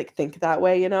don't like think that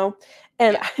way, you know?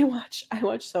 And I watch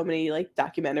so many like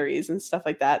documentaries and stuff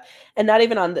like that. And not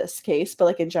even on this case, but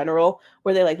like in general,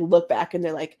 where they like look back and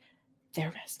they're like,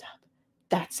 they're messed up.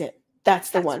 That's it.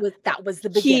 That's the one. That was the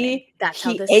beginning. That's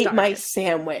how this ate started. My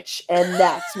sandwich, and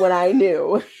that's when I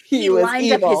knew he was lined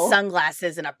evil. Up his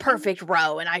sunglasses in a perfect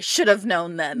row, and I should have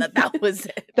known then that was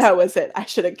it. That was it. I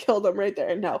should have killed him right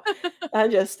there. No, I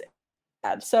just.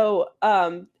 So,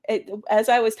 as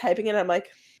I was typing it, I'm like,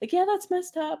 yeah, that's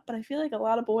messed up, but I feel like a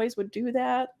lot of boys would do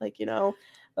that, like, you know,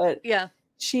 but yeah.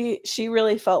 She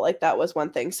really felt like that was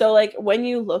one thing. So like when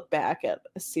you look back at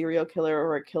a serial killer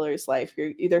or a killer's life,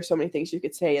 there's so many things you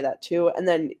could say that too. And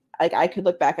then like I could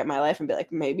look back at my life and be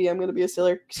like, maybe I'm going to be a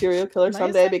serial killer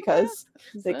someday because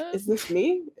like, is this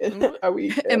me? Are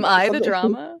we? Am I the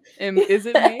drama? Is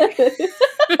it me?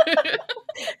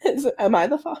 Am I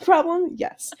the problem?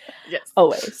 Yes. Yes.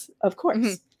 Always. Of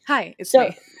course. Hi, it's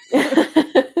me.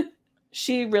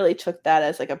 she really took that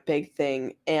as like a big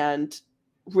thing and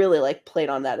really like played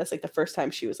on that as like the first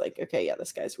time she was like, okay, yeah,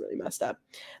 this guy's really messed up.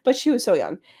 But she was so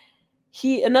young.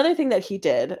 Another thing that he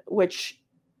did, which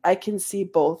I can see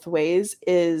both ways,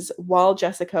 is while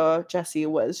Jesse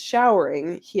was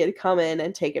showering, he had come in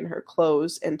and taken her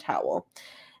clothes and towel.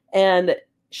 And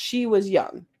she was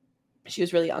young. She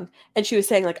was really young. And she was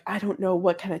saying, like, I don't know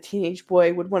what kind of teenage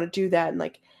boy would want to do that and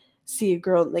like see a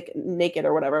girl like naked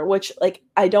or whatever, which like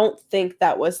I don't think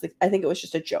that was I think it was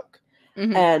just a joke.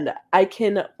 Mm-hmm. And I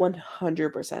can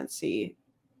 100% see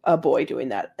a boy doing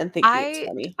that and thinking it's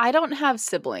funny. I don't have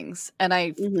siblings, and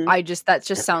I just that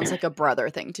just sounds like a brother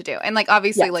thing to do. And like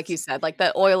obviously, like you said, like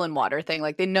the oil and water thing,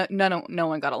 like no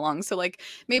one got along. So like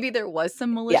maybe there was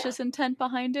some malicious intent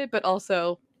behind it, but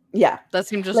also that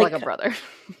seemed just like a brother.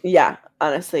 Yeah,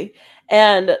 honestly.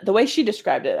 And the way she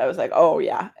described it, I was like, oh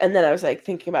yeah. And then I was like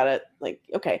thinking about it, like,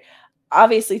 okay,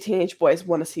 obviously teenage boys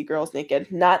want to see girls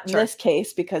naked. Not in this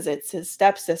case because it's his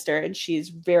stepsister and she's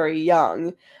very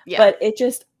young. Yeah. But it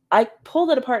just, I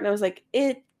pulled it apart and I was like,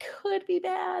 it could be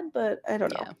bad, but I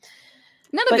don't know.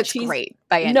 None of it's great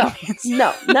by any means.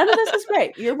 No, none of this is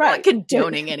great. You're right. I'm not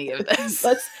condoning any of this.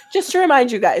 Let's just to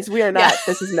remind you guys, we are not.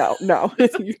 This is no.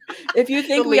 If you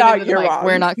think we are, you're wrong.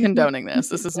 We're not condoning this.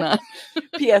 This is not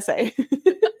PSA.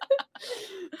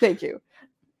 Thank you.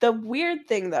 The weird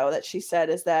thing though that she said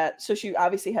is that so she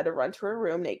obviously had to run to her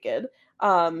room naked.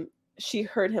 She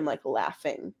heard him like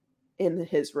laughing in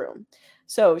his room,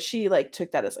 so she like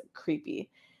took that as like creepy.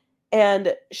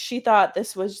 And she thought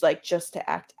this was like just to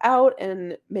act out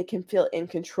and make him feel in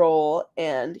control.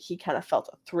 And he kind of felt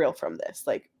a thrill from this,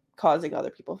 like causing other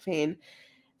people pain.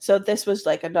 So this was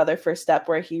like another first step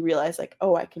where he realized like,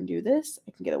 oh, I can do this.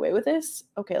 I can get away with this.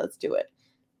 Okay, let's do it.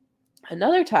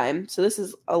 Another time, so this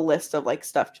is a list of like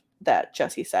stuff that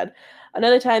Jesse said.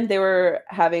 Another time they were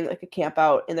having like a camp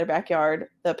out in their backyard.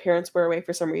 The parents were away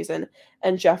for some reason.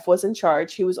 And Jeff was in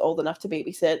charge. He was old enough to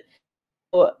babysit.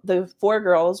 The 4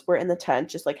 girls were in the tent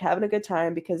just like having a good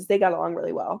time because they got along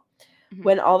really well. Mm-hmm.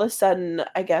 When all of a sudden,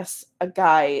 I guess a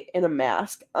guy in a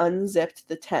mask unzipped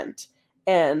the tent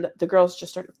and the girls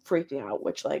just started freaking out,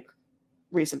 which like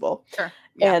reasonable. Sure.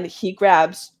 Yeah. And he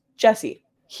grabs Jesse.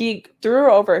 He threw her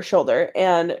over her shoulder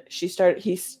and she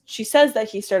says that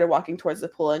he started walking towards the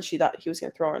pool and she thought he was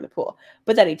going to throw her in the pool,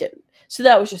 but then he didn't. So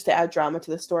that was just to add drama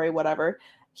to the story, whatever.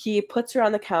 He puts her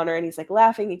on the counter and he's like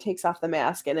laughing. He takes off the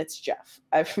mask and it's Jeff.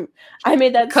 I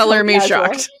made that color me casual.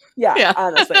 Shocked. Yeah,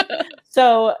 honestly.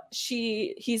 So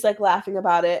he's like laughing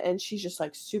about it and she's just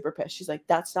like super pissed. She's like,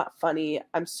 that's not funny.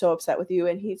 I'm so upset with you.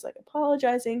 And he's like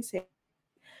apologizing, saying,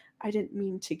 I didn't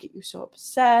mean to get you so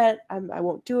upset. I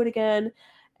won't do it again.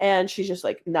 And she's just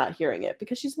like not hearing it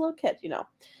because she's a little kid, you know.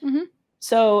 Mm-hmm.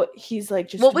 So he's like,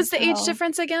 just what was the age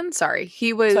difference again? Sorry,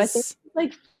 he was. So I think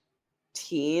like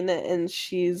teen and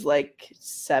she's like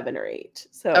 7 or 8,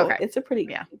 so it's a pretty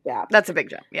gap. That's a big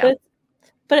jump. Yeah,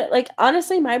 but like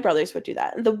honestly my brothers would do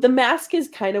that. The mask is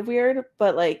kind of weird,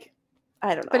 but like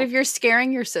I don't know. But if you're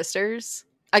scaring your sisters,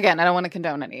 again, I don't want to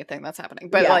condone anything that's happening,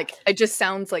 but like it just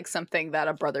sounds like something that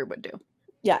a brother would do.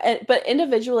 Yeah, but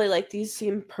individually, like these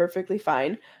seem perfectly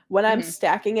fine. When I'm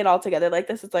stacking it all together like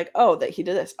this, it's like, oh, that he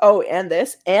did this. Oh, and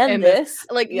this, and this.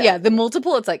 Like, the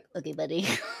multiple, it's like, okay, buddy.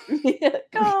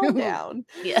 Calm down.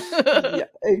 Yeah,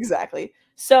 exactly.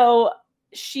 So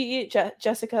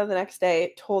Jessica, the next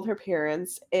day, told her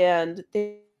parents, and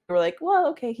they were like, well,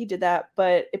 okay, he did that,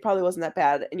 but it probably wasn't that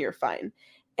bad, and you're fine.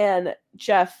 And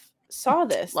Jeff saw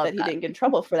this, that he didn't get in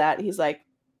trouble for that, and he's like,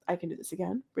 I can do this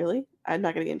again. Really? I'm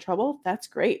not going to get in trouble? That's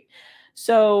great.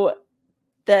 So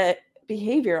the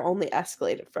behavior only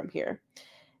escalated from here.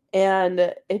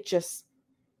 And it just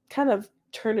kind of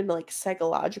turned into like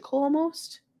psychological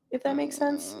almost, if that makes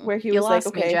sense. Where he was like,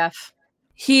 okay. Me, Jeff.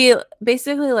 He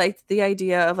basically liked the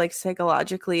idea of like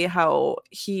psychologically how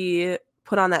he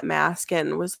put on that mask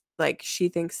and was like, she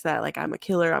thinks that like I'm a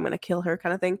killer, I'm going to kill her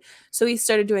kind of thing. So he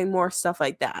started doing more stuff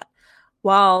like that.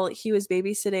 While he was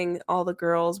babysitting all the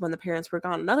girls when the parents were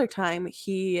gone another time,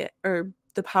 the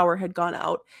power had gone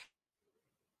out.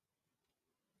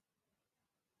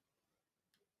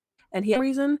 And he had a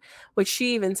reason, which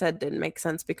she even said didn't make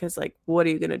sense because, like, what are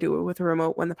you going to do with a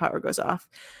remote when the power goes off?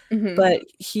 Mm-hmm. But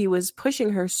he was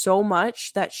pushing her so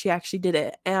much that she actually did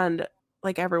it. And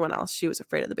like everyone else, she was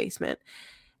afraid of the basement.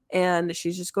 And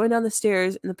she's just going down the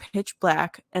stairs in the pitch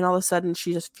black. And all of a sudden,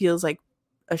 she just feels like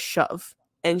a shove.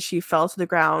 And she fell to the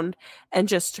ground and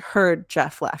just heard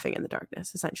Jeff laughing in the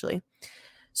darkness, essentially.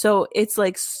 So it's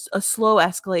like a slow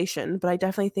escalation, but I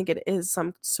definitely think it is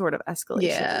some sort of escalation.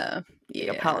 Yeah.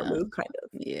 Like a power move, kind of.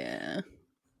 Yeah.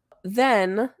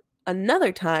 Then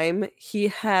another time he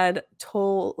had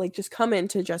told, like, just come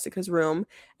into Jessica's room,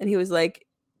 and he was like,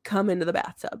 come into the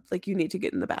bathtub, like, you need to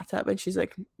get in the bathtub. And she's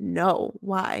like, no,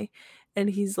 why? And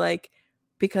he's like,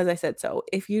 because I said so.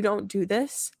 If you don't do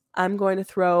this, I'm going to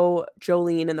throw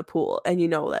Jolene in the pool, and you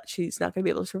know that she's not going to be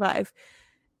able to survive.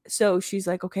 So she's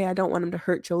like, okay, I don't want him to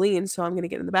hurt Jolene, so I'm going to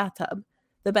get in the bathtub.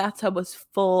 The bathtub was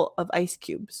full of ice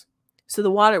cubes, so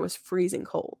the water was freezing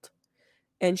cold.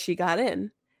 And she got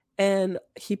in, and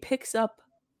he picks up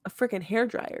a freaking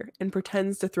hairdryer and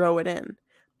pretends to throw it in,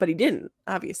 but he didn't,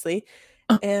 obviously.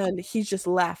 And he's just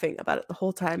laughing about it the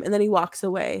whole time. And then he walks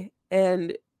away,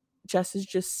 and Jess is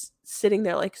just sitting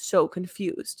there like so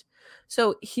confused.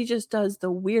 So he just does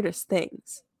the weirdest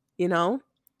things, you know?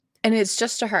 And it's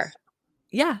just to her.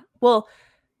 Yeah. Well,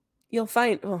 you'll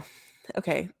find, well,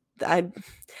 okay. The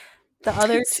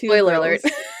other two Spoiler girls,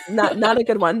 alert. not a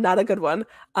good one, not a good one.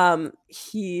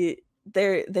 They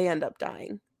end up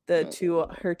dying.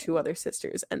 Her two other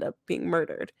sisters end up being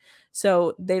murdered.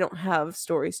 So they don't have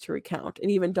stories to recount.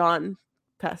 And even Dawn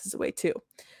passes away too.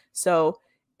 So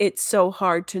it's so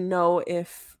hard to know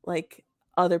if like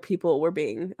other people were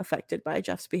being affected by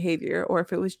Jeff's behavior or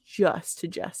if it was just to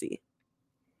Jesse.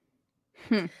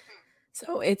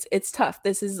 So it's tough.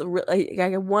 This is really,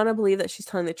 I want to believe that she's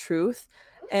telling the truth,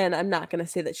 and I'm not going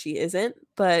to say that she isn't,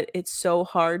 but it's so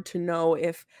hard to know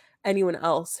if anyone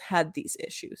else had these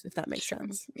issues, if that makes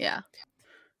sense. Yeah.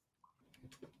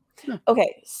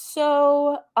 Okay,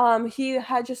 so he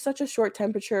had just such a short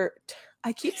temperature.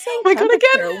 I keep saying my God,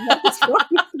 again. What is wrong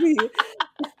with me?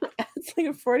 It's like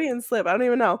a Freudian slip. I don't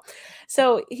even know.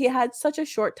 So he had such a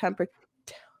short temper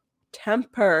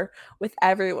with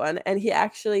everyone, and he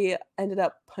actually ended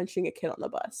up punching a kid on the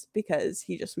bus because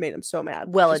he just made him so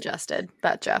mad. Well adjusted,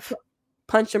 that Jeff.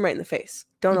 Punched him right in the face.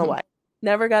 Don't know why.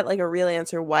 Never got like a real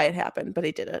answer why it happened, but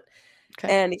he did it.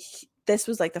 Okay. And this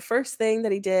was like the first thing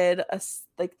that he did,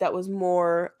 like that was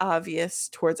more obvious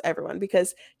towards everyone,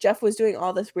 because Jeff was doing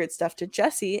all this weird stuff to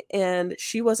Jessie, and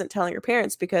she wasn't telling her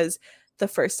parents because the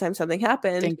first time something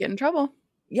happened, didn't get in trouble.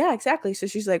 Yeah, exactly. So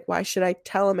she's like, why should I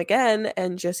tell him again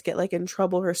and just get like in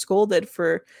trouble or scolded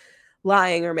for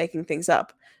lying or making things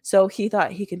up? So he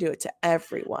thought he could do it to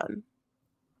everyone.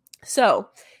 So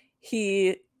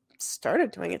he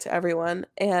started doing it to everyone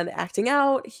and acting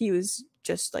out. He was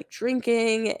just like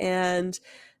drinking and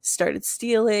started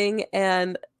stealing.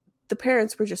 And the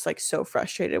parents were just like so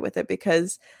frustrated with it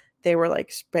because they were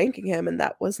like spanking him and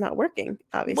that was not working,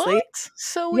 obviously. What?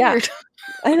 So weird.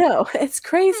 Yeah, I know. It's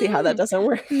crazy how that doesn't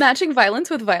work. Matching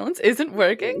violence with violence isn't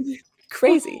working.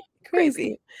 Crazy.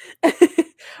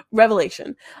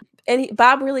 Revelation. And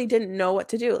Bob really didn't know what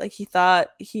to do. Like he thought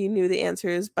he knew the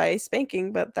answers by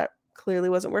spanking, but that clearly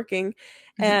wasn't working.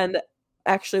 And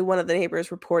actually one of the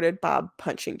neighbors reported Bob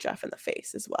punching Jeff in the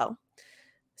face as well.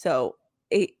 So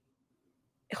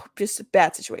just a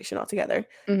bad situation altogether.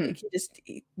 Like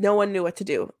no one knew what to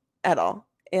do at all.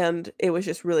 And it was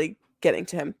just really getting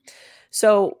to him.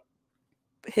 So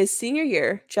his senior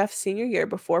year, Jeff's senior year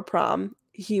before prom,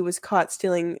 he was caught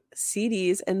stealing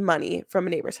CDs and money from a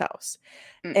neighbor's house.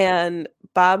 And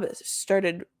Bob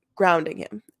started grounding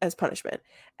him as punishment.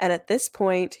 And at this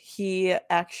point, he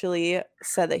actually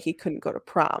said that he couldn't go to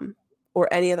prom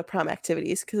or any of the prom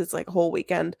activities because it's like a whole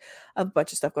weekend of a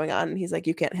bunch of stuff going on. And he's like,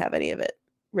 you can't have any of it,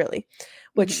 really.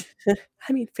 Which,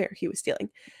 I mean, fair, he was stealing.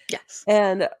 Yes.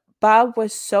 And Bob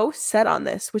was so set on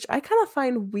this, which I kind of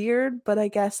find weird, but I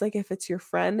guess like if it's your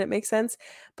friend, it makes sense.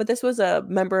 But this was a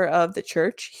member of the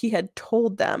church. He had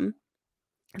told them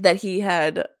that he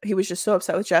was just so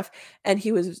upset with Jeff, and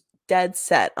he was dead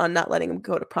set on not letting him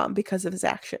go to prom because of his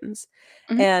actions.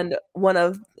 And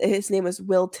his name was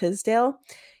Will Tisdale.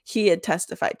 He had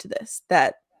testified to this,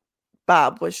 that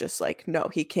Bob was just like, no,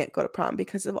 he can't go to prom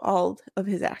because of all of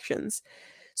his actions.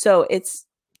 So it's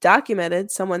documented.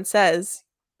 Someone says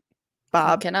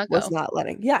Bob was not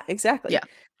letting. Yeah, exactly. Yeah.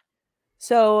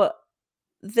 So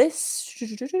this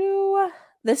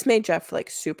made Jeff like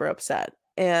super upset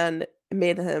and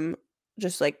made him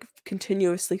just like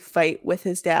continuously fight with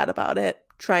his dad about it,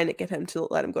 trying to get him to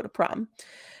let him go to prom.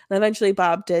 And eventually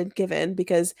Bob did give in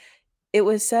because it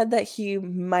was said that he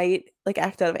might like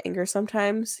act out of anger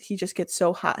sometimes. He just gets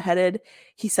so hot-headed.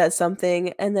 He says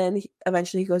something and then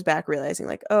eventually he goes back realizing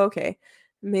like, oh, okay,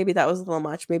 maybe that was a little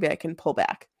much. Maybe I can pull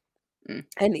back.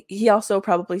 And he also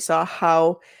probably saw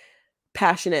how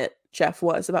passionate Jeff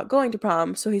was about going to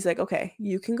prom. So he's like, okay,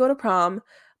 you can go to prom,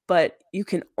 but you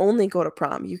can only go to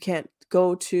prom. You can't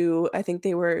go to, I think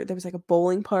there was like a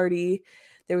bowling party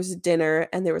there was a dinner,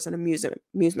 and there was an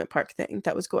amusement park thing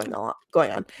that was going on.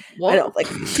 What? I know, like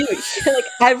huge, like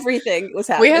everything was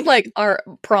happening. We had like our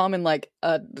prom in like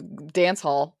a dance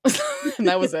hall, and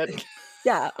that was it.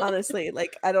 Yeah, honestly,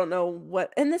 like I don't know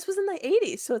what, and this was in the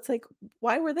 80s, so it's like,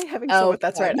 why were they having so Oh, much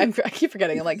that's fun? right. I keep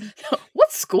forgetting. I'm like,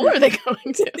 what school are they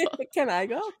going to? Can I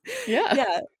go? Yeah.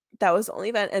 Yeah, that was the only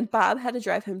event, and Bob had to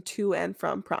drive him to and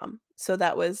from prom, so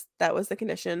that was the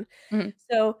condition. Mhm.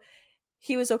 So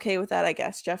he was okay with that, I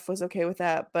guess. Jeff was okay with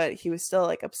that, but he was still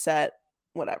like upset,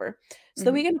 whatever. So the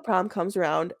Mhm. weekend of prom comes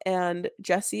around, and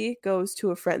Jesse goes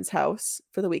to a friend's house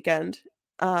for the weekend.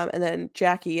 And then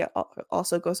Jackie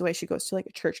also goes away. She goes to like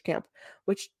a church camp,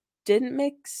 which didn't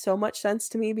make so much sense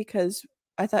to me because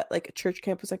I thought like a church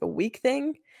camp was like a week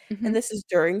thing. And Mhm. this is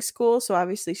during school. So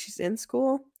obviously she's in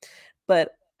school,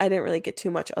 but I didn't really get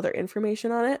too much other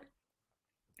information on it.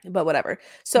 But whatever.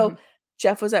 So Mhm.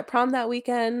 Jeff was at prom that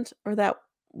weekend or that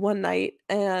one night,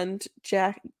 and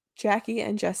Jackie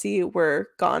and Jesse were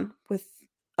gone with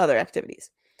other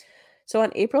activities. So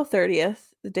on April 30th,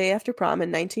 the day after prom in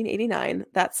 1989,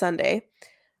 that Sunday,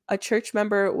 a church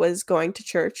member was going to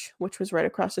church, which was right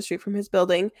across the street from his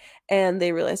building, and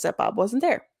they realized that Bob wasn't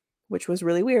there, which was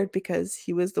really weird because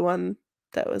he was the one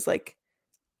that was like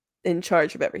in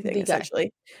charge of everything The guy.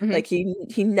 essentially. Mhm. Like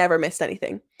he never missed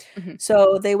anything. Mhm.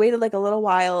 So they waited like a little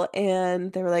while,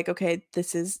 and they were like, okay,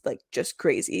 this is like just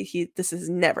crazy. This has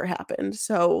never happened.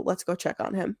 So let's go check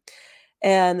on him.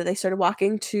 And they started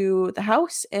walking to the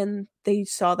house, and they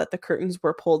saw that the curtains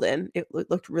were pulled in. It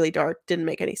looked really dark, didn't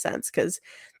make any sense because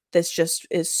this just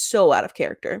is so out of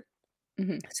character.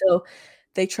 Mhm. So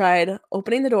they tried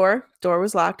opening the door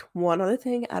was locked. One other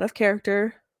thing out of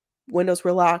character, windows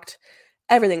were locked,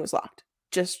 everything was locked.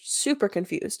 Just super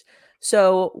confused.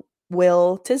 So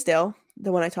Will Tisdale,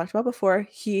 the one I talked about before,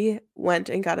 he went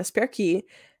and got a spare key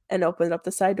and opened up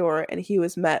the side door, and he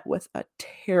was met with a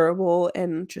terrible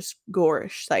and just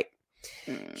gorish sight.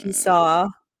 He Mm. saw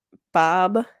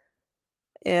Bob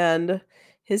and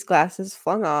his glasses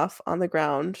flung off on the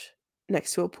ground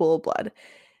next to a pool of blood.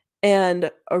 And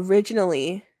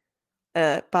originally,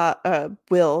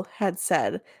 Will had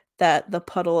said that the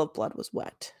puddle of blood was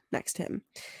wet next to him,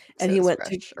 and he Says went to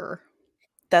fresher.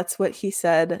 that's what he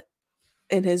said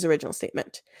in his original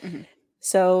statement. Mhm.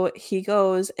 So he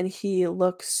goes and he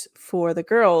looks for the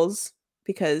girls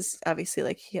because obviously,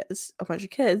 like, he has a bunch of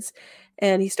kids,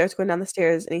 and he starts going down the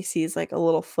stairs and he sees like a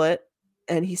little foot,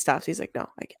 and he stops. He's like, no,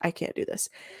 I can't do this.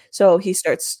 So he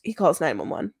calls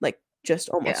 911, like just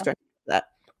almost Yeah. directly after that.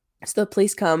 So the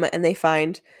police come and they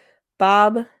find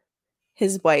Bob,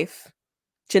 his wife,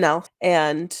 Janelle,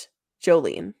 and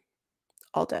Jolene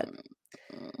all dead.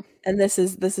 Mm. And this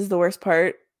is the worst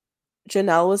part.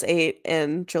 Janelle was 8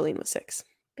 and Jolene was 6.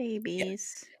 Yeah.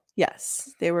 Babies.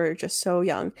 Yes, they were just so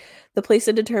young. The police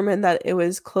had determined that it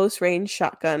was close range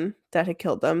shotgun that had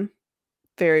killed them.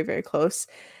 Very, very close.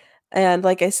 And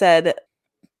like I said,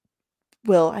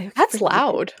 I That's forget his name.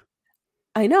 loud.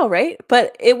 I know, right?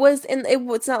 But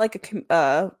it's not like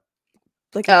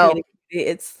like a Oh. community.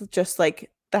 It's just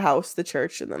like the house, the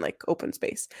church, and then like open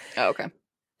space. Oh, okay.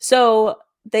 So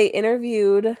they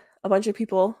interviewed a bunch of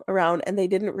people around, and they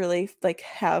didn't really like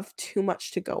have too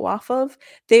much to go off of.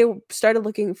 They started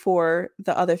looking for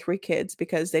the other 3 kids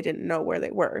because they didn't know where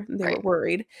they were. They were Right.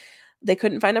 worried. They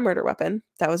couldn't find a murder weapon.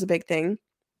 That was a big thing.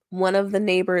 One of the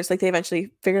neighbors, like, they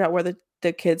eventually figured out where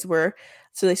the kids were,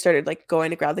 so they started like going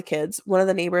to grab the kids. One of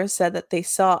the neighbors said that they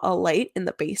saw a light in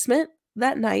the basement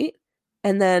that night,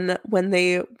 and then when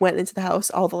they went into the house,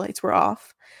 all the lights were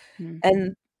off. Mm.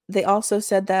 And they also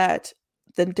said that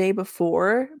the day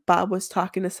before, Bob was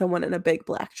talking to someone in a big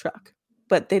black truck,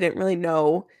 but they didn't really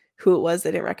know who it was.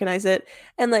 They didn't recognize it.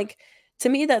 And like, to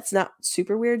me, that's not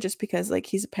super weird just because like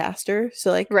he's a pastor.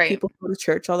 So like Right. people go to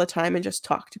church all the time and just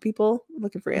talk to people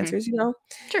looking for Mhm. answers, you know?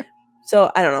 Sure.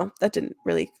 So I don't know. That didn't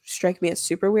really strike me as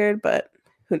super weird, but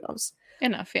who knows?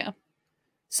 Enough, yeah.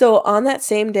 So on that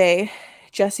same day,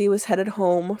 Jessie was headed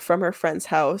home from her friend's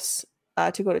house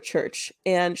to go to church,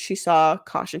 and she saw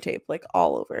caution tape like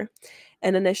all over.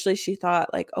 And initially, she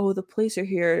thought like, "Oh, the police are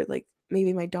here. Like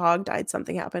maybe my dog died.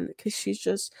 Something happened." Because she's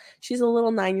a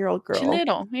little 9-year-old She's girl.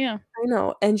 little, yeah. I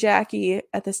know. And Jackie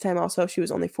at this time also, she was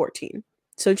only 14.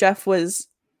 So Jeff was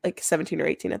like 17 or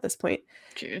 18 at this point.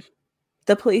 Jeez.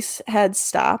 The police had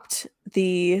stopped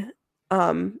the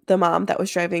mom that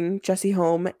was driving Jessie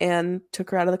home and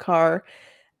took her out of the car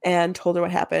and told her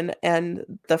what happened, and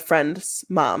the friend's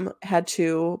mom had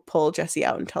to pull Jessie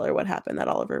out and tell her what happened, that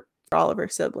all of her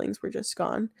siblings were just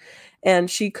gone. And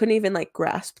she couldn't even like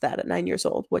grasp that at 9 years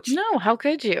old, which, No, how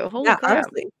could you? Holy yeah, crap.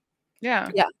 honestly. Yeah.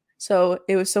 Yeah. So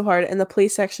it was so hard, and the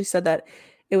police actually said that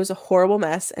It was a horrible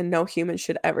mess, and no human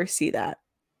should ever see that.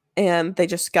 And they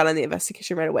just got on the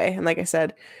investigation right away. And like I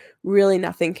said, really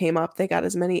nothing came up. They got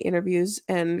as many interviews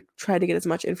and tried to get as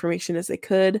much information as they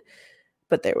could,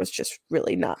 but there was just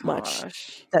really not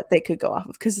much that they could go off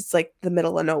of because it's like the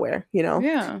middle of nowhere, you know?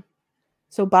 Yeah.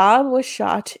 So Bob was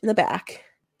shot in the back,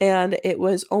 and it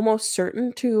was almost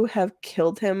certain to have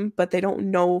killed him, but they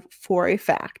don't know for a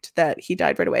fact that he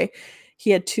died right away. He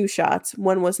had 2 shots.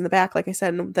 One was in the back, like I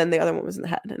said, and then the other one was in the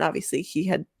head. And obviously he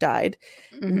had died.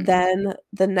 Mm-hmm. Then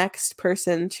the next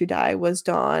person to die was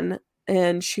Dawn,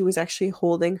 and she was actually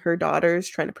holding her daughters,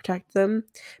 trying to protect them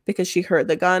because she heard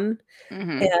the gun.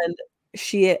 Mm-hmm. And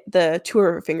the 2 of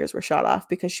her fingers were shot off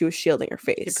because she was shielding her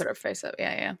face. She put her face up.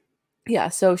 Yeah, yeah. Yeah,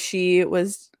 so she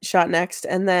was shot next,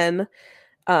 and then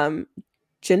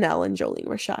Janelle and Jolene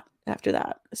were shot after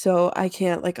that. So I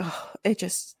can't, like,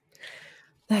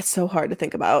 that's so hard to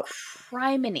think about.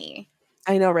 Criminy.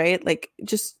 I know, right? Like,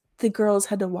 just the girls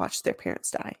had to watch their parents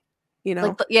die, you know?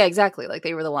 Like, yeah, exactly. Like,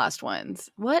 they were the last ones.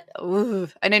 What? Ooh.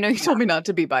 And I know you told me not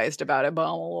to be biased about it, but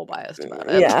I'm a little biased about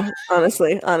it. Yeah,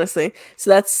 honestly. So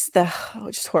that's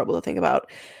just horrible to think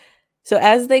about. So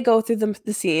as they go through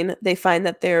the scene, they find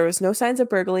that there was no signs of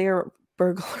burglary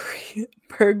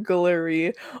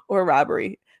or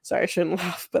robbery. Sorry, I shouldn't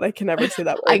laugh, but I can never say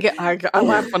that word. I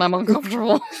laugh when I'm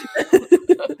uncomfortable.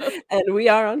 And we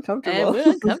are uncomfortable. And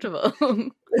we're uncomfortable.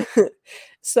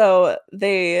 So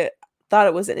they thought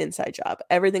it was an inside job.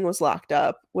 Everything was locked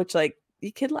up, which, like,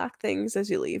 you can lock things as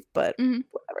you leave, but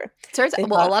whatever. A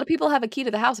lot of people have a key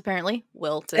to the house, apparently.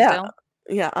 Will Tisdale.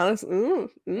 Yeah, honestly,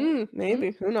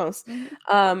 maybe. Who knows?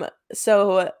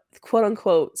 So, quote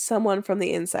unquote, someone from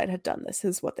the inside had done this,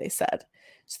 is what they said.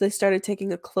 So they started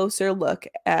taking a closer look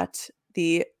at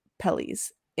the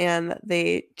Pelleys, and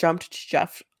they jumped to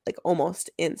Jeff, like, almost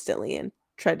instantly and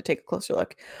tried to take a closer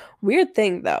look. Weird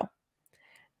thing, though.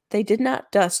 They did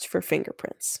not dust for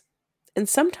fingerprints. And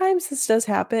sometimes this does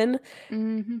happen.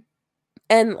 Mm-hmm.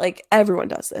 And, like, everyone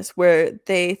does this, where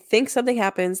they think something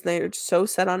happens and they're so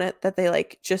set on it that they,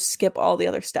 like, just skip all the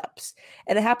other steps.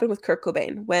 And it happened with Kurt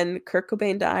Cobain. When Kurt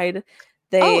Cobain died,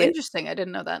 Oh, interesting. I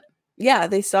didn't know that. Yeah,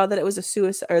 they saw that it was a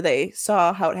suicide, or they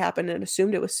saw how it happened and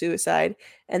assumed it was suicide,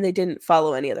 and they didn't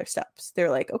follow any other steps.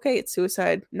 They're like, okay, it's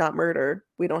suicide, not murder.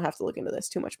 We don't have to look into this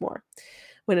too much more.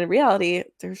 When in reality,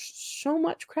 there's so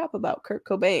much crap about Kurt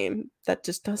Cobain that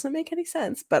just doesn't make any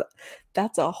sense. But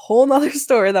that's a whole nother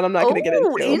story that I'm not going to get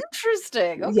into.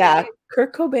 Interesting. Okay. Yeah,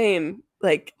 Kurt Cobain,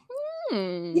 like,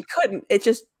 he couldn't. It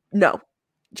just no.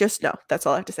 That's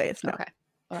all I have to say. It's no. Okay.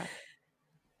 All right.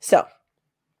 So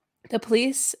the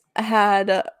police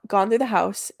had gone through the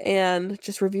house and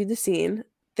just reviewed the scene.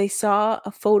 They saw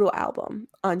a photo album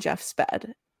on Jeff's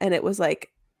bed, and it was like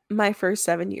my first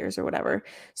 7 years or whatever.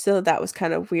 So that was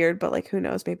kind of weird, but, like, who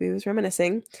knows? Maybe he was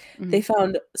reminiscing. They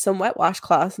found some wet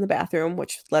washcloths in the bathroom,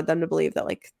 which led them to believe that,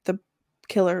 like, the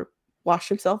killer washed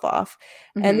himself off.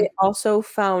 And they also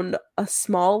found a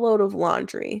small load of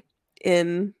laundry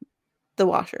in the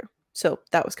washer. So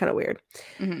that was kind of weird.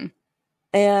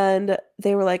 And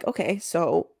they were like, okay,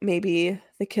 so maybe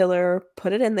the killer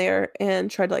put it in there and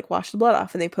tried to, like, wash the blood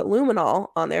off. And they put luminol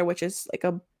on there, which is like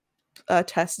a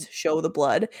test to show the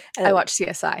blood. And I watched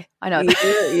CSI. I know.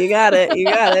 You got it. You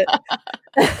got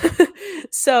it.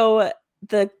 So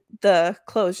the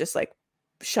clothes just, like,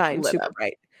 shine super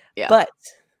bright. Yeah. But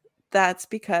that's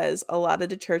because a lot of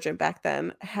detergent back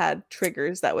then had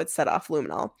triggers that would set off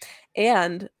luminol.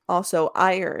 And also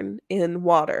iron in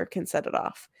water can set it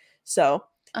off. So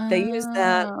they use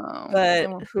that, but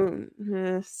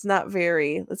it's not a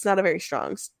very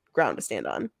strong ground to stand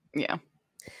on. Yeah.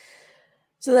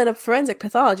 So then a forensic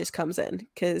pathologist comes in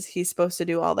because he's supposed to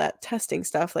do all that testing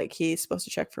stuff. Like, he's supposed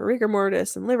to check for rigor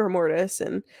mortis and liver mortis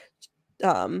and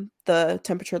the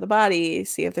temperature of the body,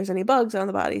 see if there's any bugs on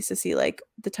the bodies to see, like,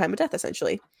 the time of death,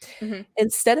 essentially.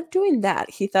 Instead of doing that,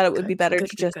 he thought it would be better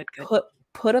to just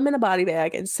put them in a body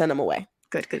bag and send them away.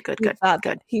 Good.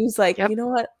 He was like, you know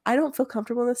what? I don't feel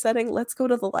comfortable in this setting. Let's go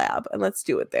to the lab and let's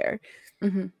do it there.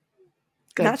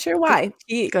 Not sure why.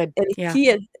 He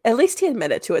at least he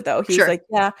admitted to it, though. He was like,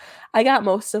 yeah, I got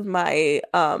most of my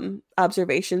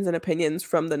observations and opinions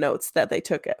from the notes that they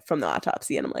took from the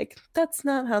autopsy. And I'm like, that's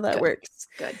not how that works.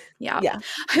 Good. Yeah.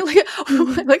 I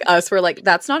like us, we're like,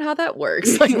 that's not how that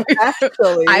works. Like,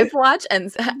 actually, I've watched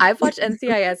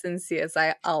NCIS and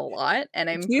CSI a lot, and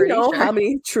I'm Do you know how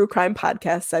many true crime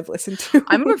podcasts I've listened to?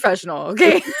 I'm a professional,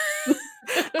 okay?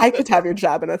 I could have your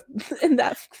job in a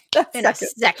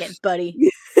second,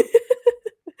 buddy.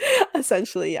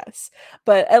 Essentially, yes.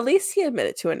 But at least he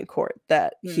admitted to it in court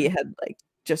that he had, like,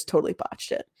 just totally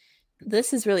botched it.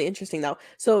 This is really interesting, though.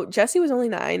 So Jessie was only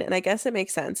 9, and I guess it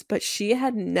makes sense, but she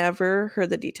had never heard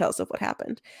the details of what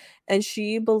happened. And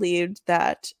she believed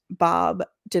that Bob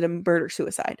did a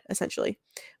murder-suicide, essentially,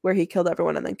 where he killed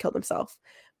everyone and then killed himself.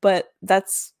 But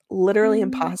that's literally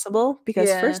impossible because,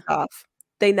 first off,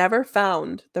 they never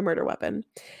found the murder weapon,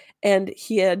 and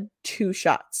he had 2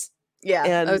 shots. Yeah,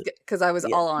 And because I was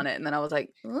all on it, and then I was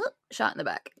like, shot in the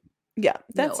back. Yeah,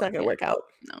 that's not going to work out.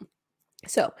 No.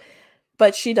 So,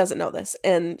 but she doesn't know this,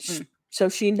 and so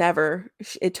she never.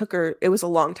 It took her. It was a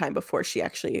long time before she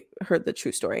actually heard the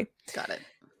true story. Got it.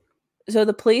 So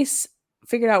the police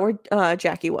figured out where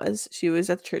Jackie was. She was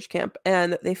at the church camp,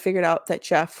 and they figured out that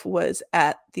Jeff was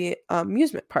at the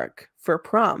amusement park for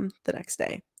prom the next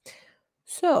day.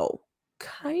 So,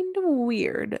 kind of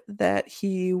weird that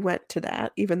he went to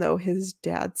that, even though his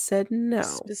dad said no.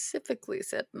 Specifically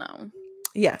said no.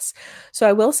 Yes. So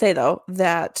I will say, though,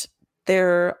 that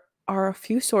there are a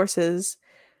few sources.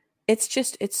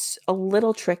 It's a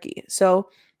little tricky. So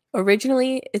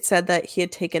originally it said that he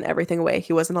had taken everything away.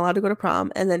 He wasn't allowed to go to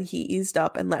prom, and then he eased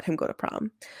up and let him go to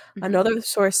prom. Another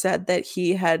source said that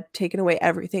he had taken away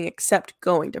everything except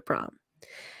going to prom.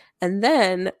 And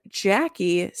then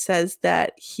Jackie says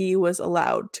that he was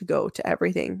allowed to go to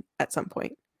everything at some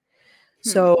point.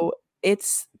 So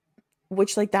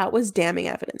which, like, that was damning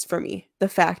evidence for me, the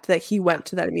fact that he went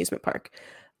to that amusement park.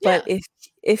 But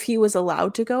if he was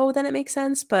allowed to go, then it makes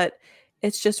sense, but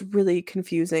it's just really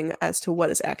confusing as to what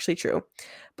is actually true.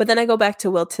 But then I go back to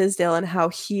Will Tisdale and how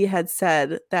he had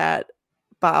said that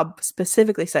Bob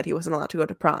specifically said he wasn't allowed to go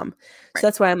to prom. Right. So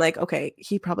that's why I'm like, okay,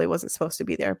 he probably wasn't supposed to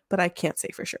be there, but I can't say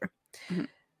for sure.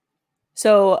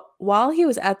 So while he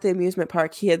was at the amusement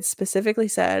park, he had specifically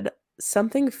said,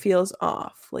 something feels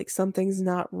off, like something's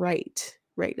not right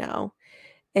now.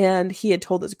 And he had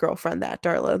told his girlfriend that,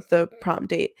 Darla, the prom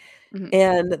date.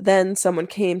 And then someone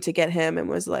came to get him and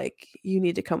was like, you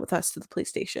need to come with us to the police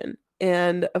station.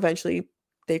 And eventually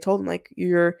they told him, like,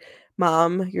 your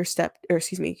mom, your dad, your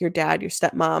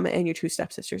stepmom, and your 2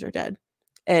 stepsisters are dead.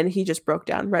 And he just broke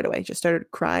down right away, just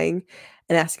started crying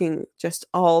and asking just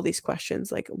all these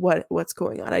questions, like, what's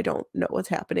going on? I don't know what's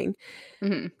happening.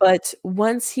 But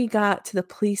once he got to the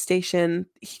police station,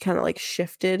 he kind of like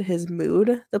shifted his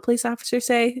mood, the police officers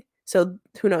say. So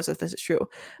who knows if this is true,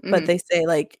 but they say,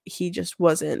 like, he just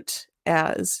wasn't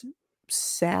as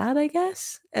sad, I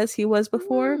guess, as he was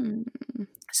before.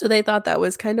 So they thought that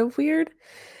was kind of weird.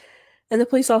 And the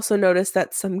police also noticed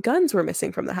that some guns were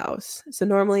missing from the house. So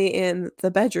normally in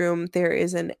the bedroom, there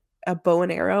is a bow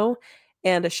and arrow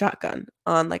and a shotgun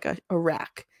on like a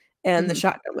rack, and the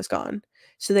shotgun was gone.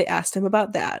 So they asked him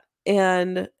about that.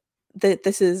 And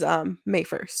this is May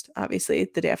 1st, obviously,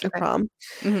 the day after prom.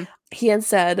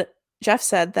 Jeff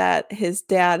said that his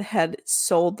dad had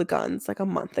sold the guns like a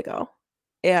month ago,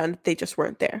 and they just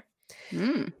weren't there.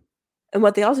 And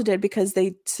what they also did, because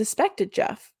they suspected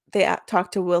Jeff, they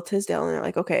talked to Will Tisdale, and they're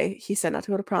like, okay, he said not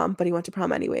to go to prom, but he went to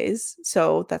prom anyways.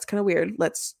 So that's kind of weird.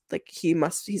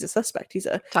 He's a suspect. He's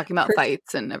talking about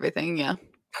fights and everything. Yeah.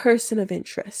 Person of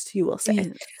interest, you will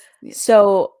say. Yes.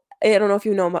 So I don't know if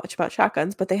you know much about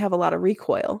shotguns, but they have a lot of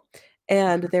recoil.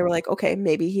 And they were like, okay,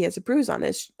 maybe he has a bruise on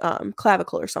his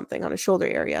clavicle or something on his shoulder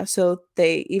area. So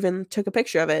they even took a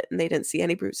picture of it, and they didn't see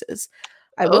any bruises.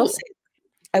 I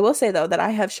will say, though, that I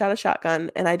have shot a shotgun,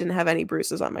 and I didn't have any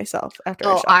bruises on myself after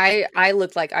I shot. I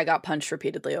looked like I got punched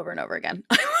repeatedly over and over again.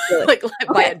 Really?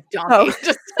 By a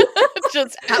donkey.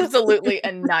 Just absolutely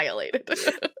annihilated.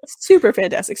 Super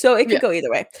fantastic. So it could go either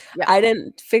way. I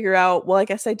didn't figure out, well, I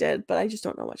guess I did, but I just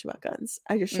don't know much about guns.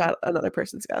 I just shot another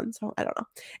person's gun, so I don't know.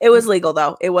 It was legal,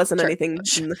 though. It wasn't anything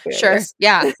nefarious. Sure.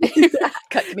 Yeah.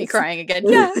 Cut to me crying again.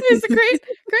 Yeah, it's a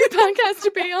great podcast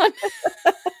to be on.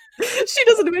 She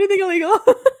doesn't do anything illegal.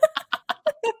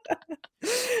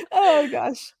 Oh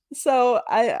gosh. So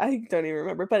I don't even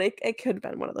remember, but it could have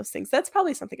been one of those things. That's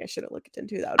probably something I should have looked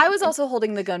into. I was also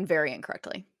holding the gun very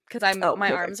incorrectly because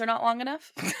my arms are not long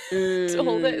enough to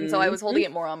hold it, and so I was holding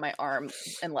it more on my arm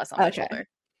and less on my shoulder.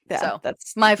 Yeah, so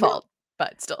that's my fault,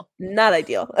 but still not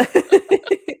ideal.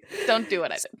 Don't do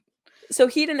what I did. So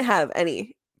he didn't have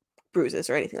any bruises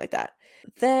or anything like that.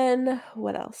 Then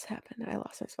what else happened? I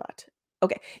lost my spot.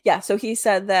 Okay. Yeah. So he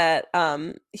said that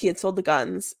he had sold the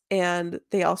guns, and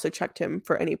they also checked him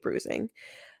for any bruising.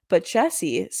 But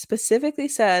Jessie specifically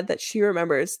said that she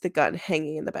remembers the gun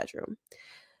hanging in the bedroom.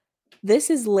 This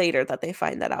is later that they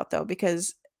find that out, though,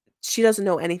 because she doesn't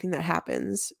know anything that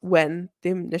happens when the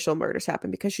initial murders happen,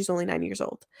 because she's only 9 years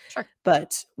old. Sure.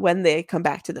 But when they come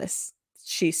back to this,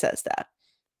 she says that.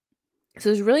 So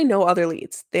there's really no other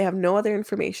leads. They have no other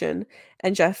information.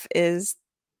 And Jeff is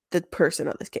the person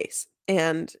of this case.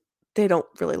 And they don't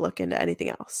really look into anything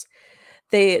else.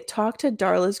 They talked to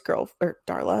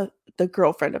Darla, the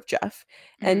girlfriend of Jeff,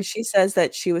 Mhm. and she says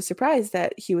that she was surprised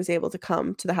that he was able to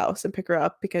come to the house and pick her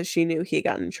up because she knew he had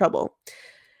gotten in trouble.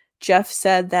 Jeff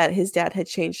said that his dad had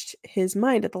changed his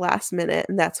mind at the last minute,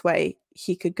 and that's why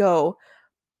he could go,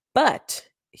 but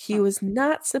he Oh. was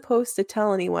not supposed to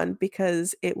tell anyone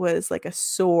because it was, like, a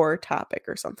sore topic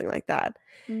or something like that,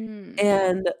 Mm.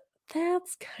 and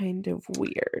that's kind of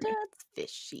weird. That's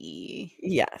fishy.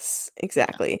 Yes,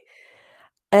 Yeah. exactly.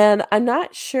 And I'm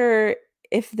not sure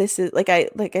if this is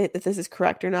if this is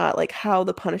correct or not, like, how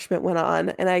the punishment went on,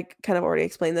 and I kind of already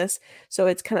explained this, so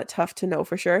it's kinda tough to know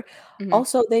for sure. Mhm.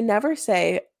 Also, they never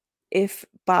say if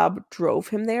Bob drove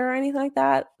him there or anything like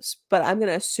that, but I'm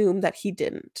gonna assume that he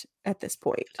didn't at this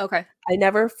point. Okay. I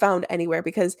never found anywhere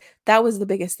because that was the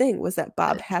biggest thing was that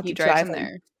Bob That had he to drives drive him him,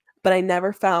 there. but I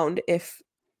never found if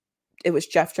it was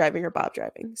Jeff driving or Bob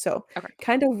driving, so Okay.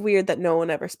 kind of weird that no one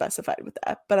ever specified with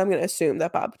that, but I'm gonna assume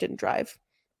that Bob didn't drive.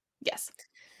 Yes.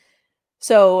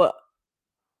 So,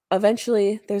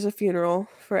 eventually, there's a funeral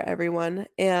for everyone,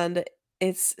 and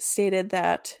it's stated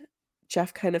that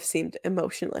Jeff kind of seemed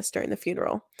emotionless during the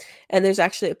funeral, and there's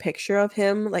actually a picture of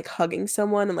him, like, hugging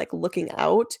someone and, like, looking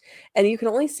out, and you can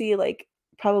only see, like,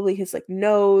 probably his, like,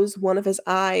 nose, one of his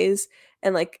eyes,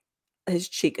 and, like, his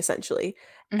cheek, essentially,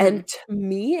 Mhm. and to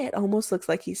me, it almost looks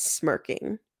like he's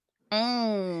smirking.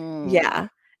 Mm. Yeah,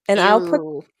 and I'll put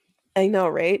Ew. I know,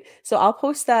 right? So I'll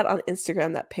post that on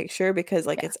Instagram, that picture, because,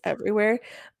 like, Yeah. it's everywhere,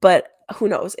 but who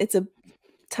knows? It's a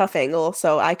tough angle,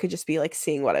 so I could just be, like,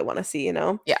 seeing what I wanna see, you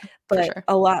know? Yeah, for But sure.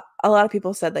 a lot of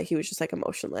people said that he was just, like,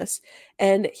 emotionless,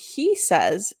 and he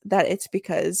says that it's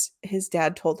because his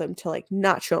dad told him to, like,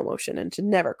 not show emotion and to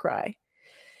never cry,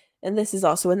 and this is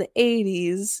also in the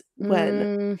 '80s when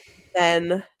Mm,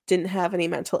 men didn't have any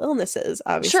mental illnesses,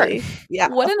 sure. obviously. Yeah,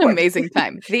 What of an course. amazing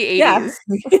time. The Yeah. '80s.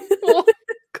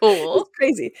 Cool. It's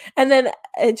crazy, and then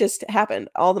it just happened.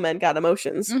 All the men got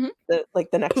emotions Mhm. the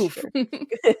next Poof. year.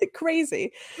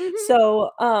 Crazy. Mhm.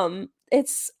 So,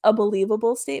 it's a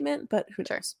believable statement, but who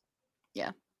Sure. knows?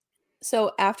 Yeah.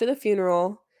 So, after the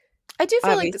funeral, I do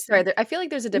feel like obviously I feel like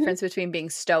there's a Mhm. difference between being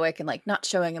stoic and, like, not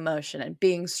showing emotion and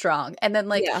being strong, and then,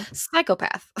 like, Yeah.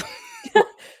 psychopath.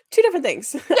 2 different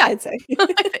things, Yeah, I'd say. I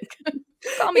think.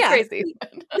 Call me Yeah, crazy.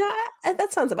 yeah,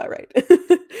 that sounds about right.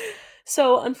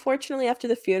 So, unfortunately, after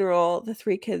the funeral, the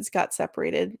 3 kids got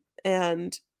separated,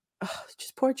 and,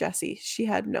 just poor Jessie, she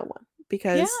had no one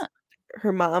because Yeah.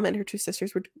 her mom and her 2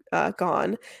 sisters were,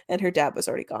 gone, and her dad was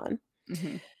already gone.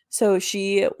 Mhm. So,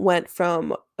 she went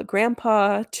from a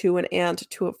grandpa to an aunt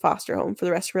to a foster home for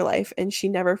the rest of her life, and she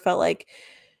never felt like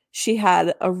she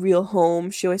had a real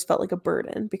home. She always felt like a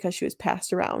burden because she was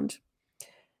passed around.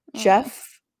 Oh.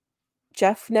 Jeff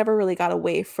Jeff never really got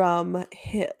away from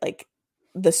like,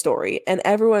 the story, and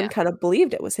everyone Yeah. kinda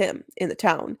believed it was him in the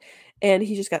town, and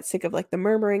he just got sick of, like, the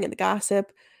murmuring and the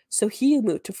gossip, so he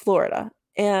moved to Florida,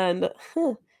 and,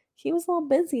 he was a little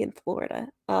busy in Florida,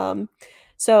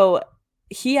 so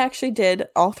he actually did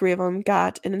all 3 of them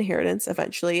got an inheritance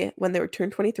eventually when they were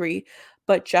turned 23,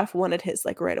 but Jeff wanted his,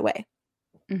 like, right away,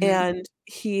 Mhm. and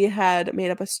he had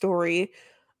made up a story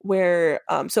where,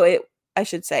 I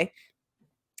should say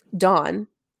Dawn,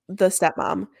 the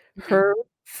stepmom, Mhm. her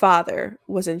father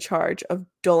was in charge of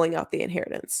doling out the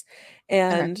inheritance,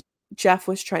 Okay. and Jeff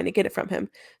was trying to get it from him.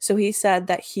 So he said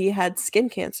that he had skin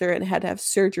cancer and had to have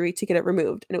surgery to get it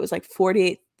removed, and it was like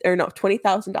 48 or no,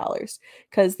 $20,000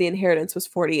 because the inheritance was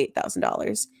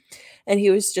 $48,000. And he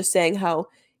was just saying how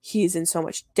he's in so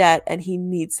much debt and he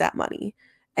needs that money.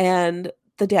 And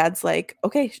the dad's like,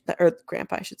 "Okay," or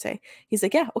grandpa, I should say. He's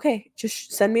like, "Yeah, okay,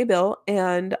 just send me a bill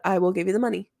and I will give you the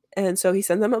money." And so he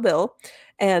sends them a bill,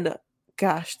 and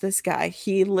gosh, this guy,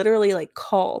 he literally, like,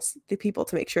 calls the people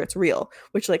to make sure it's real,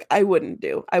 which, like, I wouldn't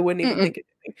do. I wouldn't even Mm-mm. think of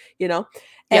doing, you know?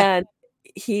 Yeah. And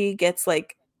he gets,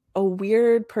 like, a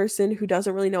weird person who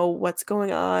doesn't really know what's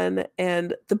going on,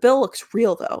 and the bill looks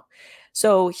real, though.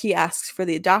 So he asks for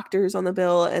the doctors on the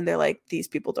bill, and they're like, "These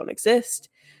people don't exist."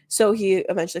 So he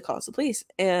eventually calls the police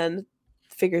and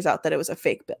figures out that it was a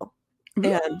fake bill.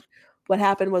 And what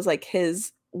happened was, like,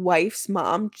 his wife's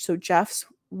mom, so Jeff's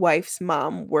wife's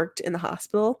mom worked in the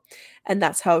hospital, and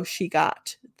that's how she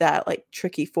got that, like,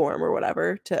 tricky form or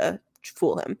whatever to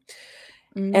fool him.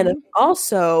 And then Mhm.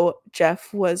 also,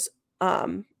 Jeff was,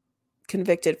 um,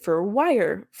 convicted for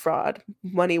wire fraud,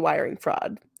 money wiring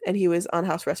fraud, and he was on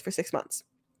house arrest for 6 months.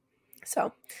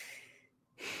 So,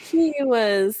 he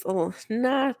was,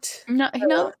 No, uh,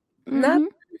 no. not Mhm.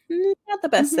 not the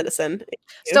best Mhm. citizen,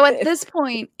 So at if this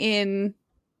point in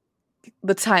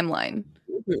the timeline,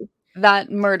 Mhm.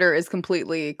 that murder is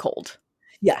completely cold.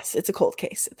 Yes, it's a cold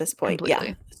case at this point. Completely.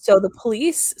 Yeah. So the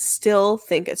police still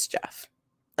think it's Jeff.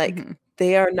 Like,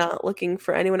 they are not looking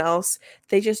for anyone else.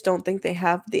 They just don't think they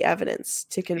have the evidence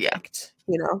to convict,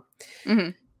 you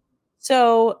know?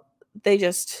 So they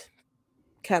just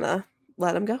kind of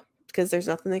let him go because there's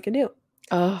nothing they can do.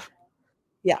 Oh.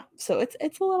 Yeah. So it's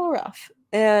a little rough.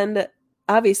 And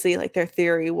obviously, like, their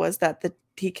theory was that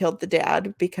he killed the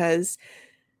dad because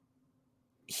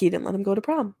he didn't let him go to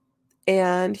prom.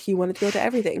 And he wanted to go to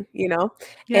everything, you know?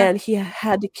 Yeah. And he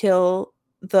had to kill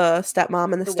the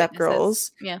stepmom and the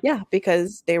stepgirls. Yeah,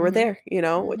 because they were there, you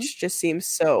know, which just seems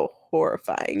so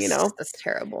horrifying, you know? That's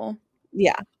terrible.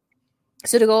 Yeah.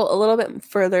 So to go a little bit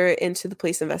further into the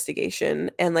police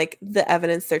investigation and, like, the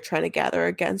evidence they're trying to gather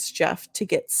against Jeff to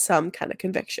get some kind of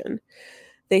conviction,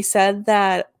 they said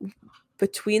that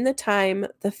between the time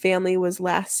the family was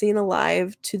last seen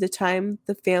alive to the time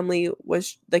the family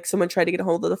was, like, someone tried to get a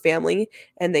hold of the family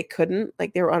and they couldn't,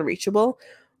 like, they were unreachable,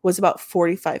 was about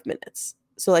 45 minutes.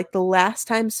 So, like, the last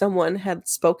time someone had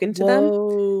spoken to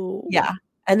them, yeah,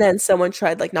 and then someone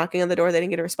tried, like, knocking on the door, they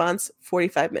didn't get a response,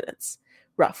 45 minutes,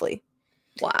 roughly.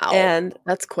 Wow. And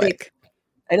that's quick.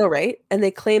 I know, right? And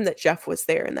they claim that Jeff was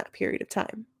there in that period of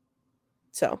time.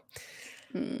 So,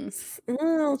 it's a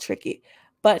little tricky.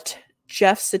 But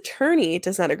Jeff's attorney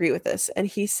does not agree with this, and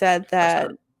he said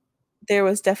that there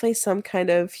was definitely some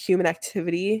kind of human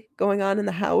activity going on in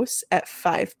the house at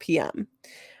 5 p.m.,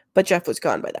 but Jeff was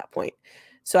gone by that point.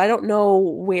 So I don't know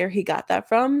where he got that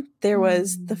from. There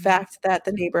was the fact that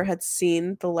the neighbor had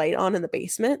seen the light on in the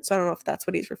basement, so I don't know if that's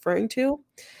what he's referring to,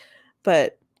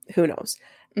 but who knows.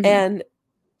 And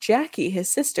Jackie, his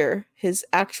sister, his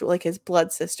actual, like, his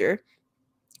blood sister,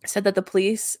 said that the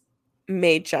police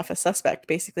made Jeff a suspect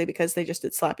basically because they just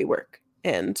did sloppy work.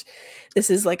 And this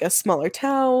is, like, a smaller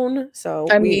town, so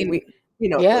I mean, we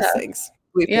know those things.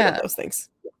 We've heard of those things.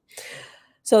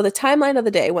 So the timeline of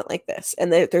the day went like this,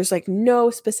 and there's, like, no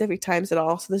specific times at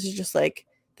all. So this is just like,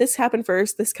 this happened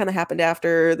first, this kind of happened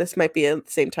after, this might be at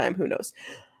the same time, who knows.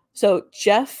 So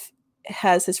Jeff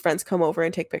has his friends come over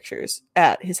and take pictures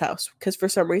at his house because for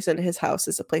some reason his house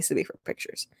is a place to be for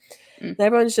pictures. And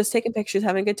everyone's just taking pictures,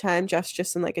 having a good time. Jeff's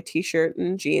just in, like, a t-shirt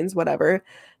and jeans, whatever.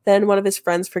 Then one of his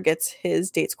friends forgets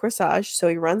his date's corsage, so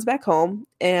he runs back home,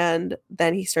 and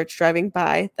then he starts driving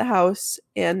by the house,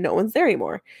 and no one's there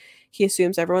anymore. He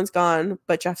assumes everyone's gone,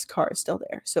 but Jeff's car is still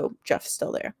there, so Jeff's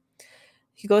still there.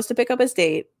 He goes to pick up his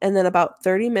date, and then about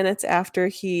 30 minutes after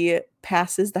he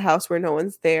passes the house where no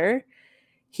one's there,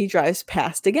 he drives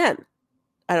past again.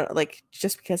 I don't know, like,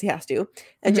 just because he has to.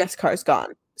 And Jeff's car's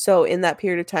gone. So in that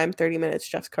period of time, 30 minutes,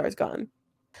 Jeff's car is gone.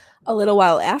 A little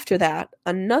while after that,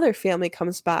 another family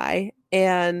comes by,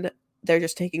 and they're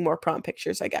just taking more prom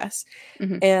pictures, I guess.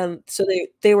 And so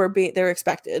they were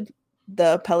expected.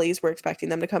 The Pelleys were expecting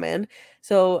them to come in.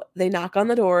 So they knock on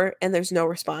the door, and there's no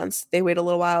response. They wait a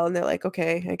little while, and they're like,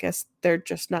 okay, I guess they're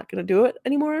just not going to do it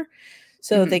anymore.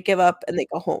 So they give up, and they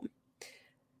go home.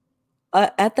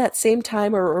 At that same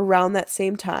time, or around that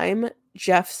same time,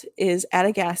 Jeff is at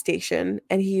a gas station,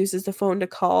 and he uses the phone to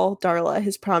call Darla,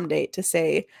 his prom date, to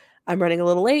say, I'm running a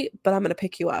little late, but I'm going to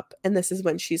pick you up. And this is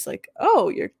when she's like, oh,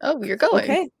 you're going.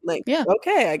 Okay. Like,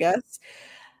 okay, I guess.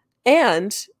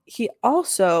 And he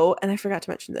also, and I forgot to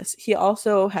mention this, he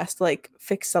also has to, like,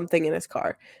 fix something in his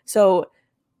car. So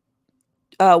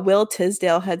Will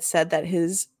Tisdale had said that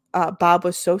his Bob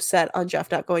was so set on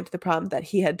Jeff not going to the prom that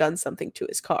he had done something to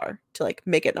his car to, like,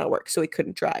 make it not work, so he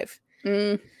couldn't drive.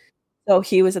 So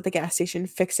he was at the gas station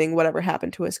fixing whatever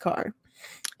happened to his car.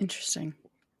 Interesting.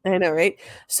 I know, right?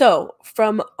 So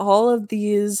from all of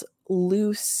these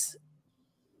loose,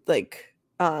 like,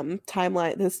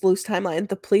 timeline,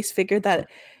 the police figured that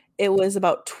it was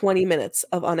about 20 minutes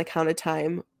of unaccounted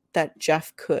time that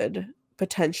Jeff could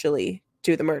potentially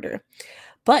do the murder.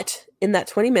 But in that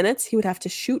 20 minutes, he would have to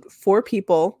shoot 4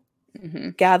 people,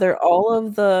 gather all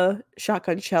of the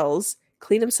shotgun shells,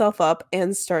 clean himself up,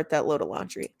 and start that load of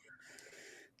laundry.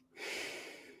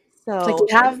 So, it's like, you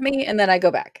have me, and then I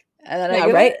go back. And then I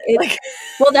go right? Like,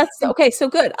 well, that's okay. So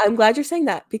good. I'm glad you're saying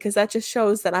that because that just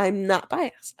shows that I'm not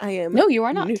biased. I am. No, you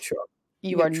are not. Neutral.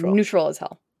 You are neutral as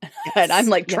hell. And I'm,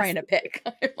 like, trying to pick.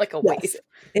 Like a wave.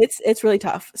 It's really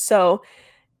tough. So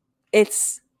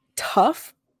it's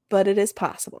tough, but it is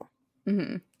possible.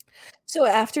 So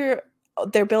after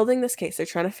they're building this case, they're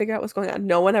trying to figure out what's going on.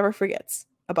 No one ever forgets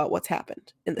about what's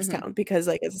happened in this town because,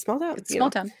 like, it's a small town. It's a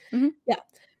small town. Yeah.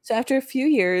 So after a few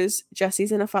years,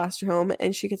 Jessie's in a foster home,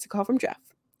 and she gets a call from Jeff.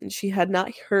 And she had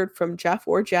not heard from Jeff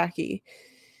or Jackie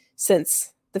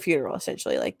since the funeral,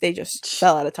 essentially. Like, they just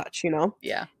fell out of touch, you know?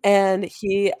 Yeah. And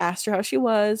he asked her how she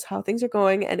was, how things are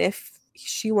going, and if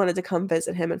she wanted to come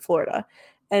visit him in Florida.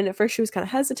 And at first she was kind of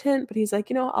hesitant, but he's like,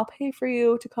 I'll pay for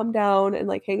you to come down and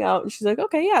like hang out. And she's like,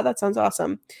 okay, yeah, that sounds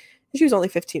awesome. And she was only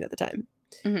 15 at the time.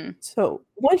 Mm-hmm. So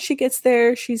once she gets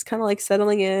there, she's kind of like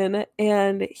settling in,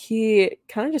 and he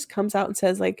kind of just comes out and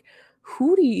says like,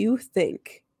 who do you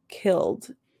think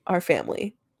killed our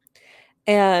family?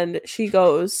 And she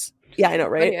goes, yeah, I know,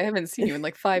 right? Buddy, I haven't seen you in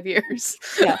like 5 years.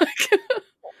 Yeah.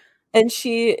 And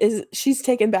she's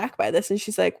taken back by this, and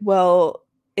she's like, well,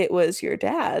 it was your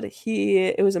dad.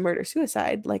 It was a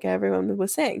murder-suicide, like everyone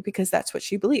was saying, because that's what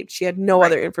she believed. She had no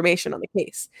other information on the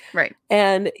case. Right.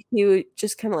 And he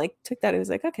just kind of like took that. He was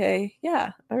like, okay,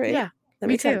 yeah, all right. Yeah, that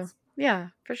me makes too. sense. Yeah,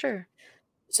 for sure.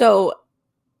 So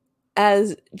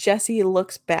as Jessie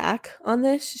looks back on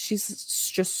this,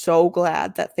 she's just so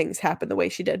glad that things happened the way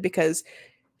she did, because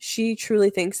she truly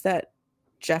thinks that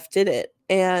Jeff did it.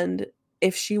 And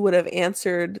if she would have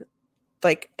answered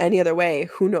like any other way,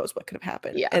 who knows what could have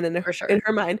happened. Yeah, and in for sure.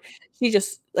 her mind, she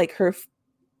just like her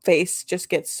face just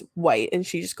gets white, and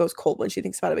she just goes cold when she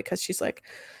thinks about it, because she's like,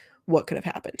 what could have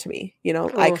happened to me?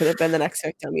 I could have been the next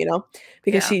victim,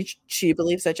 because she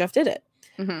believes that Jeff did it.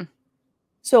 Mm-hmm.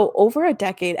 So over a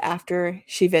decade after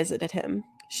she visited him,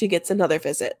 she gets another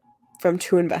visit from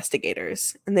 2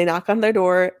 investigators, and they knock on their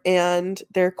door, and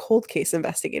they're cold case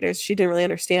investigators. She didn't really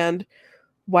understand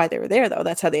why they were there, though.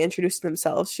 That's how they introduced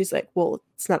themselves. She's like, well,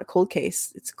 it's not a cold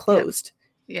case, it's closed.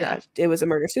 Yeah. It was a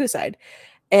murder-suicide.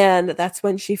 And that's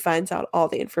when she finds out all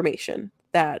the information,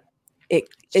 that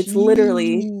it's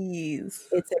literally,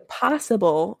 it's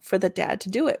impossible for the dad to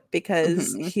do it,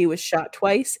 because he was shot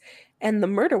twice and the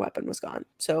murder weapon was gone.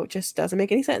 So it just doesn't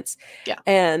make any sense. Yeah.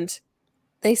 And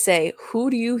they say, who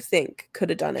do you think could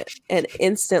have done it? And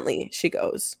instantly she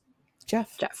goes,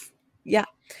 Jeff. Yeah.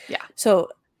 So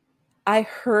I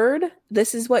heard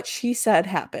this is what she said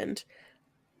happened.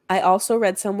 I also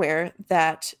read somewhere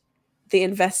that the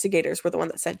investigators were the one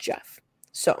that said Jeff.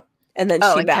 So, and then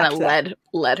she kind of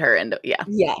led her into,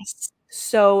 Yes.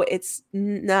 So it's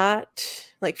not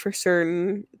like for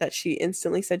certain that she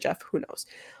instantly said Jeff. Who knows?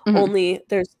 Mm-hmm. Only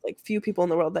there's like few people in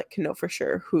the world that can know for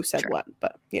sure who said what,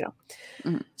 but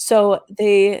Mm-hmm. So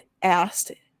they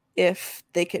asked if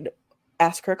they could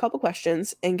ask her a couple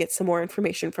questions and get some more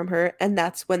information from her. And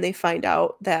that's when they find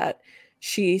out that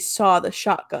she saw the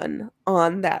shotgun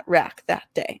on that rack that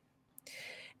day.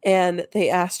 And they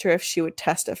asked her if she would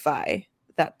testify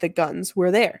that the guns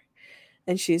were there.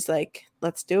 And she's like,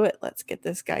 let's do it. Let's get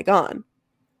this guy gone.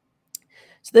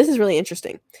 So this is really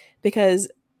interesting, because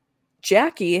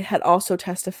Jackie had also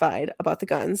testified about the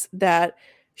guns, that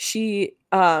she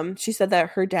said that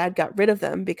her dad got rid of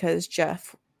them because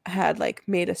Jeff had like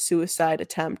made a suicide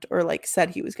attempt, or like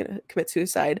said he was going to commit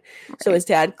suicide. Right. So his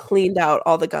dad cleaned out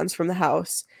all the guns from the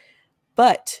house.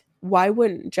 But why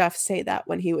wouldn't Jeff say that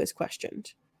when he was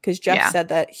questioned? Because Jeff said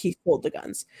that he sold the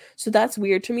guns. So that's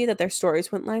weird to me that their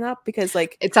stories wouldn't line up, because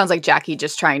like it sounds like Jackie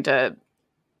just trying to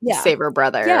save her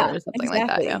brother or something like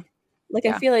that. Yeah. Like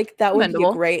I feel like that would be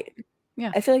a great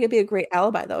I feel like it'd be a great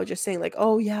alibi, though, just saying like,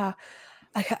 oh yeah,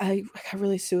 I got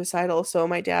really suicidal, so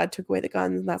my dad took away the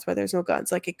guns, and that's why there's no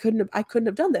guns. Like I couldn't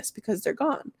have done this because they're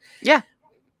gone. Yeah.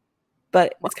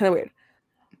 But it's kind of weird.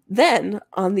 Then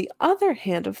on the other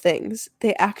hand of things,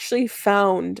 they actually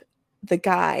found the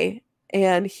guy,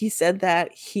 and he said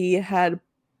that he had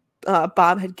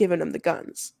Bob had given him the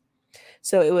guns.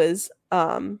 So it was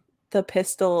the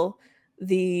pistol,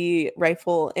 the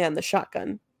rifle, and the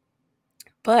shotgun.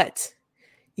 But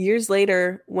years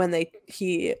later, when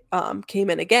he came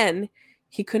in again,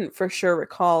 he couldn't for sure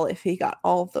recall if he got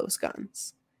all of those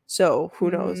guns. So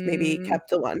who knows? Maybe he kept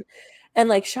the one. And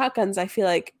like shotguns, I feel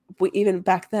like even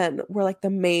back then were like the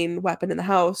main weapon in the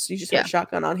house. You just had a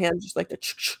shotgun on hand, just like the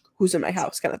who's in my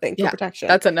house kind of thing for protection.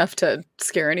 That's enough to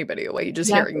scare anybody away. Just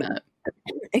hearing that.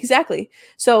 Exactly.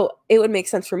 So it would make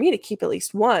sense for me to keep at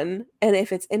least one. And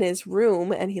if it's in his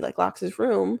room and he like locks his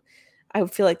room, I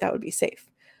would feel like that would be safe.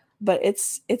 But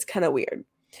it's kind of weird.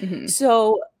 Mm-hmm.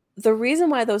 So the reason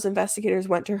why those investigators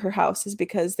went to her house is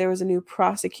because there was a new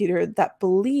prosecutor that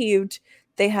believed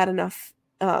they had enough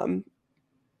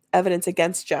evidence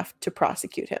against Jeff to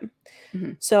prosecute him.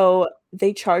 Mm-hmm. So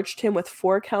they charged him with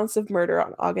 4 counts of murder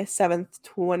on August 7th,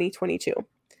 2022.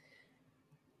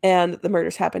 And the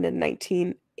murders happened in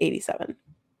 1987.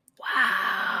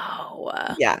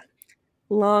 Wow. Yeah.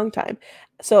 Long time.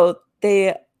 So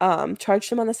they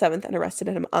charged him on the 7th and arrested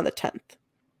him on the 10th.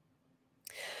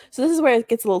 So this is where it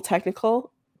gets a little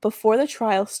technical. Before the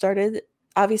trial started,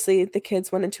 obviously the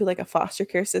kids went into like a foster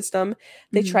care system.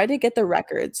 They tried to get the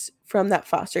records from that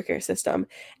foster care system,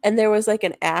 and there was like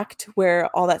an act where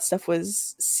all that stuff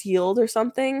was sealed or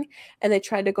something, and they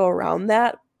tried to go around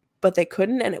that, but they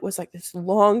couldn't, and it was like this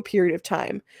long period of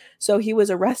time. So he was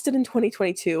arrested in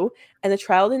 2022, and the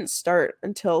trial didn't start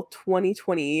until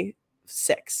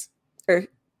 2026 or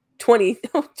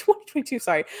 2022.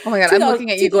 Sorry, Oh my God, I'm 2000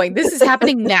 looking at you going, this is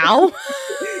happening now?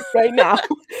 right now.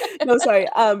 No, sorry.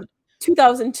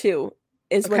 2002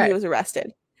 is when he was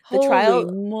arrested. The Holy trial,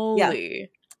 yeah, moly.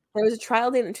 there was a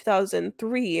trial date in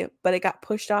 2003, but it got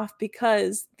pushed off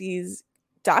because these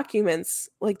documents,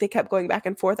 like, they kept going back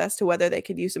and forth as to whether they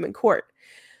could use them in court.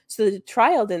 So the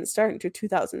trial didn't start until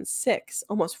 2006,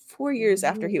 almost 4 years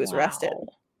after he was arrested. Wow.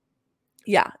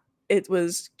 Yeah, it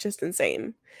was just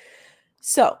insane.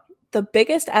 So the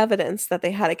biggest evidence that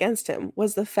they had against him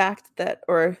was the fact that,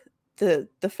 or the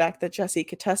fact that Jessie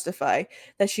could testify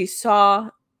that she saw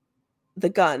the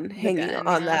gun hanging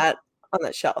on that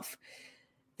shelf.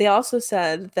 They also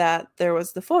said that there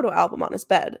was the photo album on his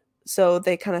bed. So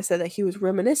they kind of said that he was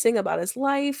reminiscing about his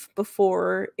life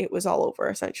before it was all over,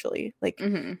 essentially, like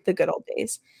the good old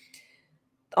days.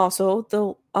 Also,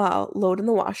 the load in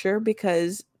the washer,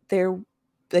 because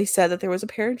they said that there was a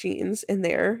pair of jeans in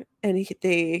there, and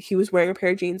he was wearing a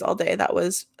pair of jeans all day. That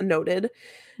was noted,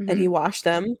 and he washed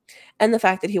them. And the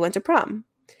fact that he went to prom,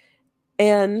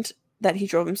 and that he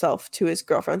drove himself to his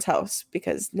girlfriend's house,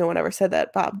 because no one ever said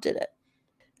that Bob did it.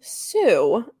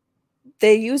 So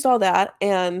they used all that,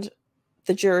 and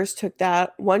the jurors took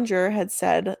that. One juror had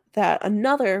said that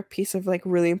another piece of like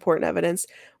really important evidence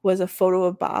was a photo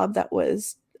of Bob that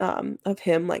was of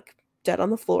him like dead on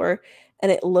the floor,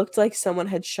 and it looked like someone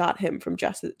had shot him from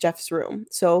Jeff's room.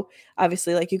 So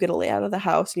obviously, like, you get a layout of the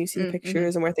house and you see the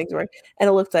pictures and where things were, and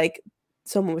it looked like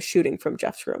someone was shooting from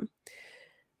Jeff's room.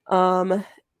 Then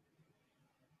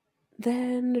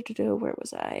where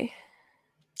was I?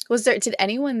 Did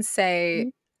anyone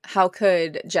say, how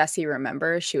could Jessie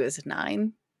remember she was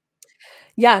 9?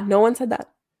 Yeah, no one said that.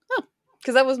 Oh,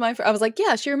 because that was I was like,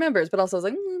 yeah, she remembers, but also I was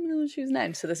like, no, she was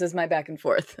 9. So this is my back and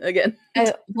forth again.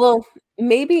 Well,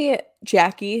 maybe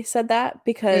Jackie said that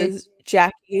because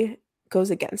Jackie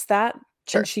goes against that.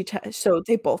 Sure. And so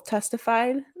they both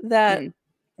testified that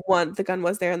the gun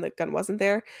was there and the gun wasn't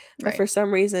there. But for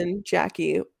some reason,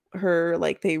 Jackie,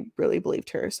 they really believed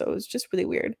her. So it was just really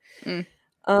weird.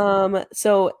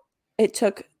 So it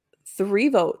took 3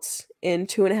 votes in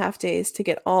 2.5 days to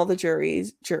get all the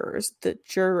jurors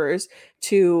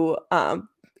to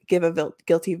give a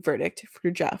guilty verdict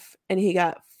for Jeff, and he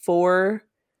got 4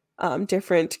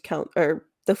 different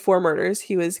the 4 murders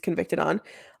he was convicted on,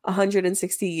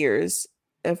 160 years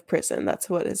of prison. That's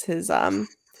what is his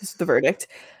the verdict.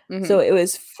 So it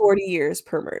was 40 years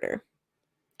per murder,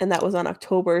 and that was on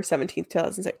October 17th,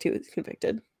 2006. He was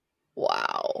convicted.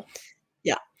 Wow.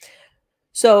 Yeah.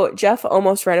 So Jeff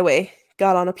almost right away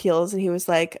got on appeals, and he was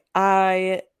like,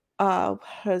 how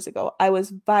does it go? I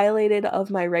was violated of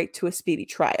my right to a speedy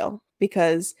trial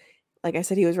because, like I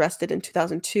said, he was arrested in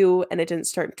 2002 and it didn't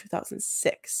start in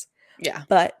 2006. Yeah.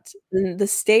 But the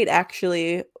state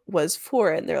actually was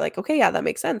for it. And they're like, okay, yeah, that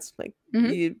makes sense. Like,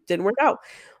 you didn't work out.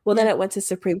 Well, then it went to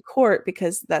Supreme Court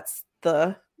because that's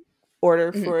the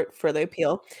order for the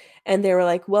appeal. And they were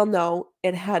like, well, no,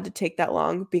 it had to take that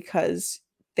long because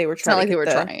they were trying. It's not like they were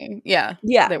trying. Yeah.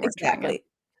 Yeah, they weren't exactly.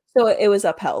 trying, So it was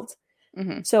upheld.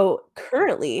 So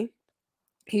currently,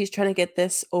 he's trying to get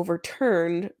this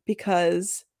overturned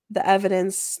because the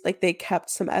evidence, like, they kept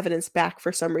some evidence back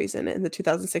for some reason in the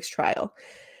 2006 trial.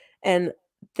 And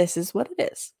this is what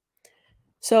it is.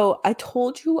 So I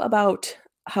told you about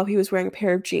how he was wearing a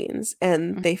pair of jeans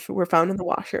and they were found in the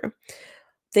washer.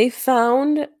 They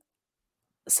found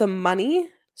some money,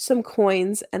 some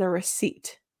coins, and a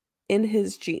receipt in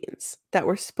his jeans that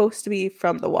were supposed to be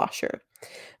from the washer.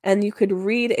 And you could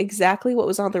read exactly what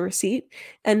was on the receipt.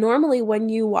 And normally when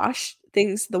you wash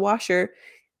things in the washer,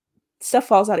 stuff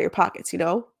falls out of your pockets,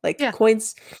 like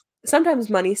coins. Sometimes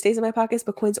money stays in my pockets,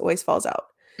 but coins always falls out.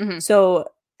 So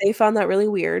they found that really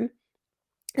weird.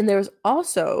 And there was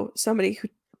also somebody who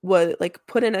was like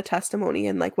put in a testimony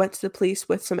and like went to the police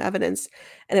with some evidence,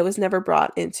 and it was never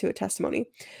brought into a testimony.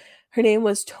 Her name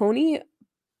was Tony,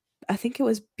 I think it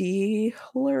was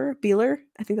Beeler.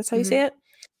 I think that's how you say it.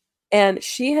 And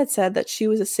she had said that she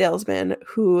was a salesman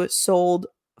who sold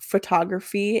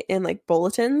photography in like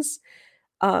bulletins,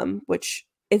 which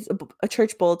is a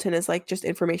church bulletin is like just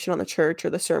information on the church or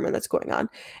the sermon that's going on.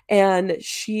 And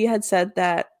she had said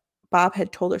that Bob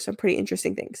had told her some pretty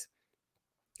interesting things.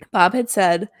 Bob had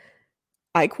said,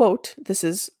 I quote, this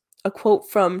is a quote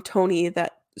from Tony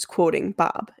that is quoting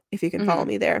Bob, if you can follow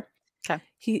me there. Okay.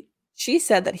 She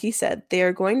said that he said, they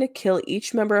are going to kill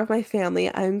each member of my family.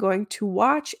 I'm going to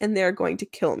watch and they're going to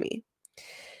kill me.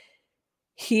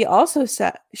 She also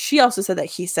said that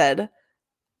he said,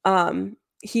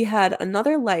 he had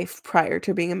another life prior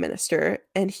to being a minister,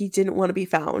 and he didn't want to be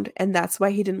found, and that's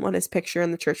why he didn't want his picture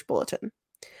in the church bulletin.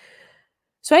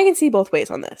 So I can see both ways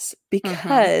on this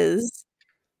because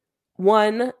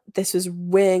one, this was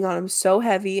weighing on him so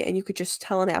heavy and you could just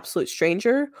tell an absolute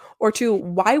stranger, or two,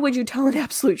 why would you tell an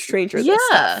absolute stranger this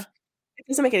stuff? It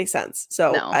doesn't make any sense.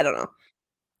 So I don't know.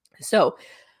 So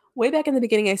way back in the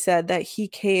beginning, I said that he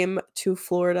came to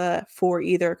Florida for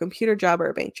either a computer job or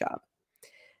a bank job.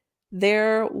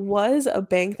 There was a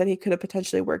bank that he could have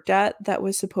potentially worked at that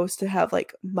was supposed to have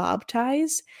like mob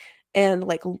ties and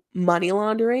like money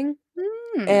laundering.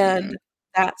 And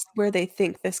that's where they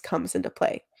think this comes into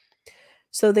play.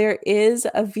 So there is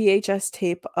a VHS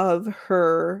tape of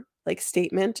her like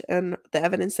statement and the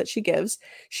evidence that she gives.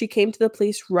 She came to the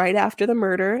police right after the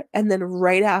murder and then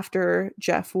right after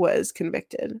Jeff was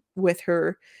convicted with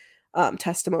her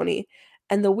testimony.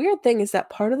 And the weird thing is that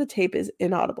part of the tape is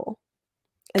inaudible.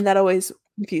 And that always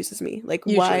confuses me. Like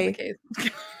why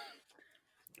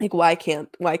like why can't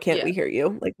we hear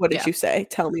you? Like what did you say?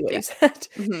 Tell me what you said.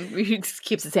 He just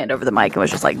keeps his hand over the mic and was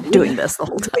just like doing this the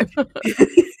whole time.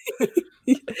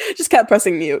 Just kept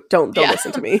pressing mute. Don't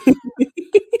listen to me.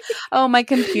 Oh, my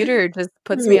computer just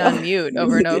puts me on mute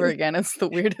over and over again. It's the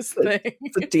weirdest thing.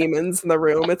 The demons in the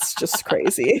room. It's just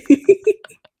crazy.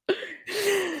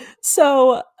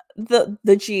 So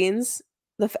the jeans,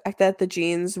 the fact that the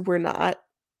jeans were not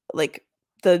like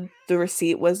the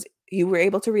receipt was, you were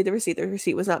able to read the receipt. The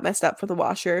receipt was not messed up for the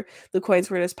washer. The coins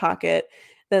were in his pocket.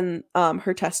 Then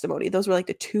her testimony. Those were like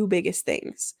the two biggest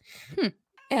things.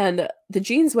 And the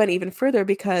jeans went even further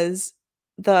because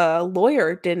the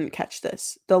lawyer didn't catch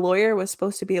this. The lawyer was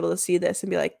supposed to be able to see this and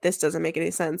be like, this doesn't make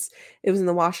any sense. It was in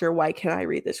the washer. Why can't I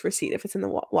read this receipt if it's in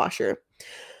the washer?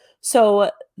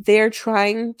 So they're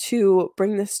trying to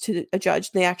bring this to a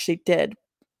judge. They actually did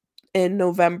in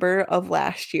November of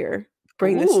last year.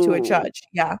 Bring this to a judge.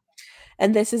 Yeah.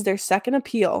 And this is their second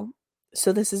appeal.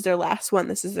 So this is their last one.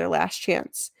 This is their last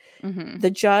chance. The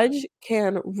judge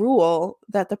can rule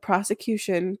that the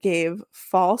prosecution gave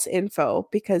false info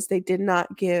because they did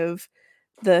not give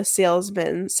the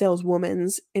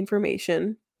saleswoman's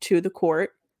information to the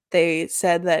court. They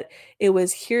said that it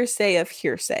was hearsay of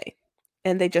hearsay,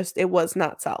 and it was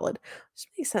not solid. Which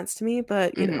makes sense to me,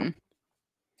 but you know.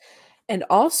 And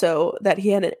also that he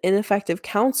had an ineffective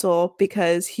counsel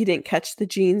because he didn't catch the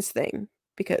jeans thing,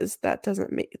 because that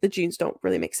doesn't make, the jeans don't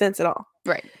really make sense at all.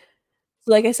 Right.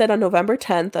 Like I said, on November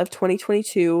 10th of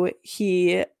 2022,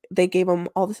 they gave him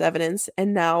all this evidence,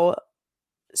 and now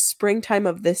springtime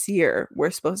of this year, we're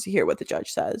supposed to hear what the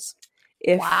judge says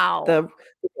if the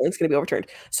ruling's going to be overturned.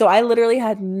 So I literally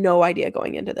had no idea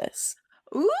going into this.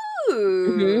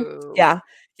 Ooh. Yeah.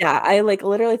 I like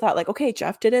literally thought like, okay,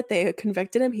 Jeff did it. They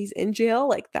convicted him. He's in jail.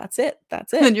 Like that's it.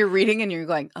 And you're reading and you're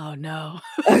going, oh no.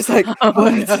 I was like,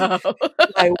 what? No.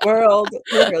 My world,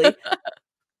 literally.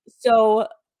 So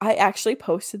I actually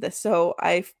posted this. So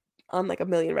I've on like a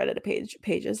million Reddit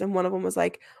pages, and one of them was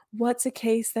like, what's a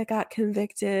case that got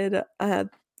convicted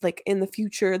like in the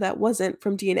future that wasn't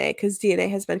from DNA, because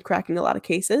DNA has been cracking a lot of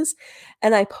cases.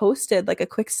 And I posted like a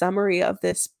quick summary of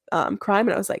this crime,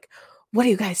 and I was like, what do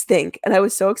you guys think? And I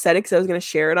was so excited because I was going to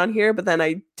share it on here, but then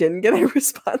I didn't get any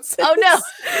responses. Oh no.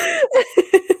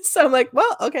 So I'm like,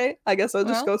 well, okay, I guess I'll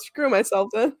just go screw myself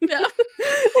then. Yeah.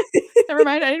 Never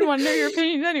mind. I didn't want to know your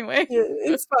opinion anyway. Yeah,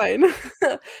 it's fine.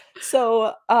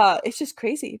 So it's just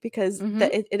crazy because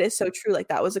it is so true. Like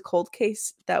that was a cold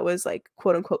case that was like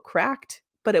quote unquote cracked,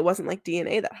 but it wasn't like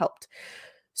DNA that helped.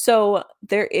 So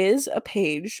there is a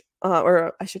page,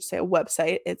 or I should say a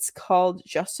website. It's called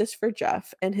Justice for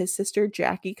Jeff, and his sister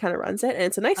Jackie kind of runs it, and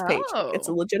it's a nice page. It's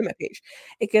a legitimate page.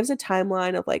 It gives a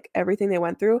timeline of like everything they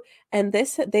went through, and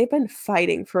they've been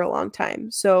fighting for a long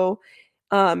time. So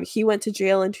he went to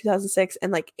jail in 2006,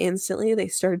 and like instantly they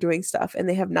started doing stuff, and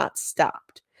they have not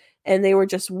stopped, and they were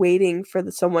just waiting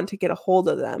for someone to get a hold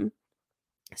of them.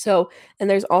 So, and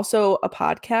there's also a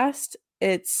podcast.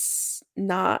 It's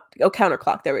not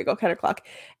Counterclock. There we go, Counterclock.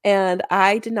 And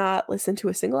I did not listen to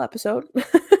a single episode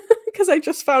because I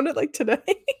just found it like today.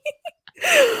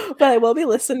 But I will be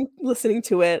listening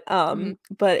to it.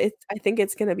 But I think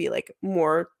it's gonna be like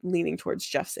more leaning towards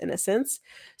Jeff's innocence.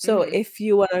 So if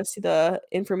you want to see the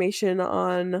information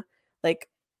on like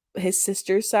his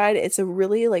sister's side, it's a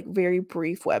really like very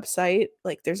brief website.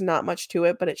 Like there's not much to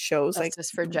it, but it shows like Justice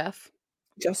for Jeff.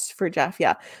 Just for Jeff,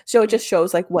 yeah. So it just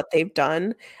shows like what they've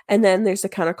done, and then there's the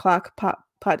Counterclock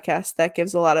podcast that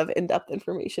gives a lot of in-depth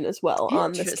information as well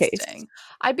on this case.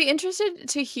 I'd be interested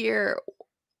to hear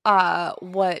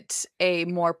what a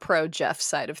more pro Jeff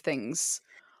side of things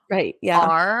Right. Yeah.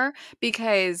 are,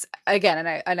 because again,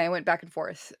 and I went back and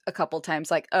forth a couple times,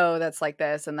 like, oh, that's like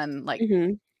this, and then like,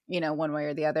 Mhm. one way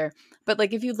or the other. But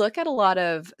like, if you look at a lot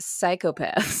of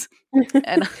psychopaths,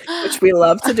 and Which we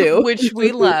love to do. which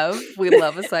we love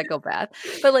a psychopath,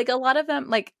 but like a lot of them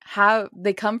like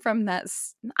they come from that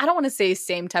I don't want to say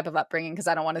same type of upbringing, because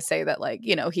I don't want to say that like,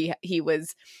 he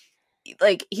was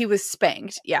like, he was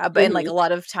spanked, yeah, but and like a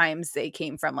lot of times they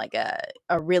came from like a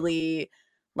really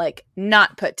like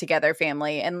not put together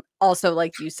family, and also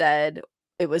like you said,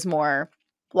 it was more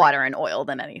water and oil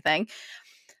than anything.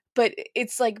 But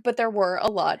it's like, but there were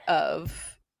a lot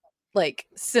of like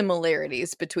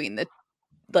similarities between the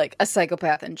like a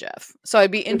psychopath and Jeff. So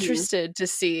I'd be Mhm. interested to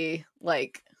see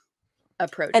like a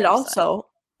pro And Jeff side.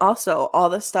 also all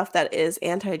the stuff that is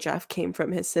anti-Jeff came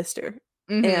from his sister,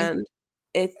 Mhm. and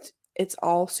it's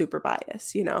all super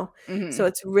biased, you know? So Mhm.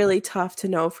 it's really tough to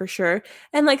know for sure,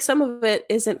 and, like, some of it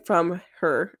isn't from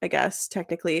her, I guess,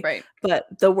 technically, Right. but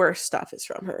the worst stuff is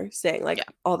from her, saying, like, Yeah.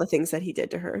 all the things that he did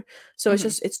to her. So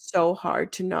Mhm. it's so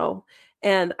hard to know,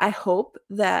 and I hope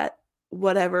that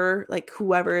whatever like,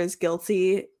 whoever is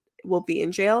guilty will be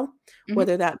in jail, Mhm.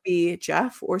 whether that be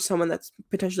Jeff or someone that's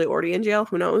potentially already in jail,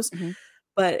 who knows? Mhm.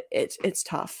 But it's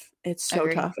tough. It's so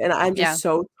Agreed. tough, and I'm Yeah. just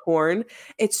so torn.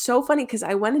 It's so funny because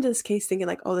I went into this case thinking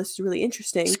like, "Oh, this is really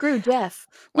interesting." Screw Jeff.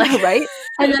 Like Yeah, right?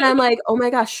 And then I'm like, "Oh my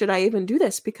gosh, should I even do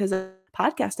this because of a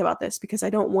podcast about this?" Because I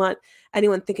don't want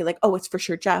anyone thinking like, "Oh, it's for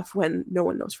sure Jeff," when no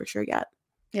one knows for sure yet.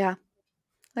 yeah.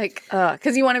 Like,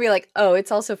 because you wanna be like, "Oh,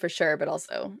 it's also for sure," but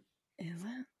also, "Is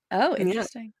it? Oh, Yeah.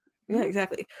 interesting." Yeah, Mm.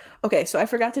 exactly. Okay, so I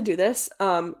forgot to do this.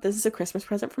 This is a Christmas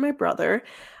present for my brother.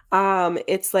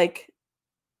 It's like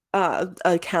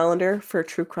a calendar for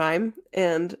true crime,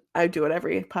 and I do it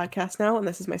every podcast now, and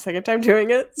this is my second time doing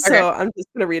it, Okay. so I'm just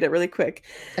gonna read it really quick.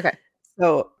 Okay.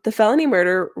 So, the felony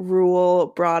murder rule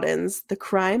broadens the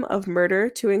crime of murder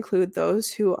to include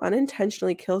those who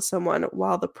unintentionally kill someone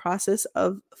while the process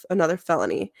of another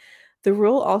felony. The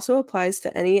rule also applies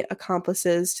to any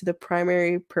accomplices to the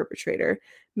primary perpetrator,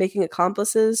 making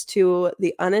accomplices to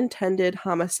the unintended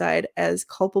homicide as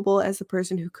culpable as the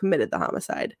person who committed the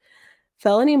homicide.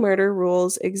 Felony murder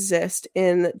rules exist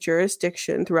in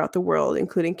jurisdiction throughout the world,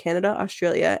 including Canada,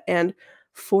 Australia, and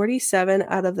 47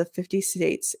 out of the 50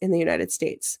 states in the United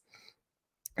States.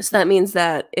 So that means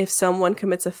that if someone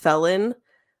commits a felony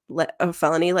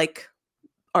like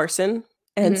arson,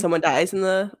 and Mhm. someone dies in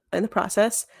the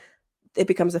process, it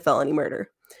becomes a felony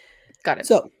murder. Got it.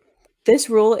 So this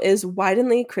rule is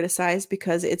widely criticized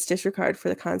because it's disregard for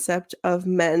the concept of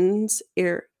men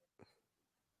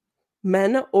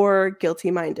or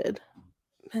guilty minded.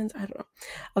 Depends, I don't know.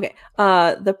 Okay.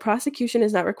 The prosecution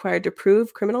is not required to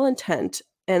prove criminal intent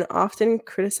and often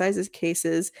criticizes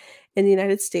cases in the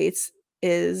United States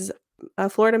is a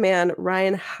Florida man,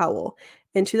 Ryan Howell.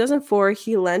 In 2004,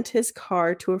 he lent his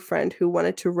car to a friend who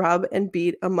wanted to rob and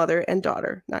beat a mother and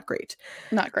daughter. Not great.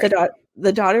 Not The, great. da-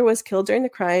 the daughter was killed during the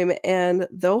crime, and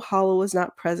though Howell was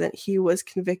not present, he was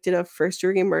convicted of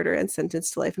first-degree murder and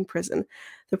sentenced to life in prison.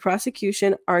 The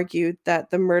prosecution argued that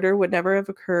the murder would never have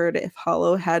occurred if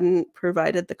Howell hadn't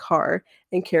provided the car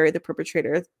and carried the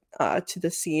perpetrator to the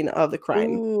scene of the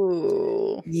crime.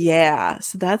 Ooh. Yeah,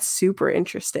 so that's super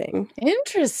interesting.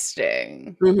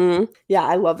 Interesting. Yeah,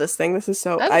 I love this thing. This is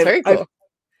so That's I've very I've cool.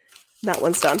 that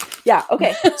one's done. Yeah,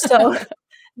 okay. So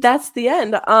that's the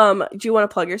end. Do you want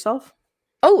to plug yourself?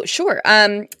 Oh, sure.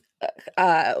 Well, I'm you're,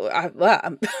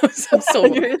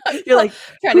 I'm you're like,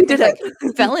 trying to who think did it?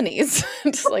 like felonies.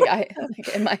 Just like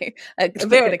like, am I like an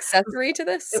Very. accessory to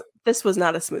this? This was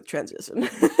not a smooth transition.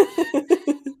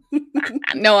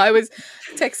 No, I was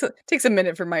takes a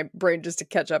minute for my brain just to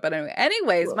catch up. Anyway,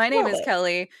 anyways, my name Love is it.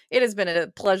 Kelly. It has been a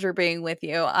pleasure being with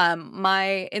you.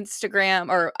 My Instagram,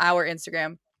 or our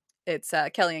Instagram, it's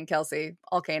Kelly and Kelsey,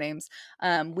 all K names.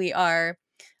 We are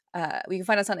we can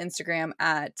find us on Instagram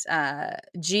at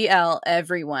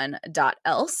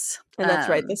gleveryone.else. And that's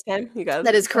right this time? You got it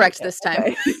That is this time? correct this time.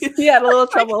 Okay. You had a little Like,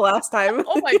 trouble last time.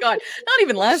 oh my God. Not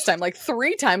even last time, like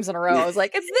 3 times in a row. I was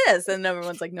like, it's this. And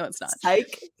everyone's like, no, it's not.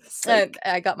 Psych. And Psych.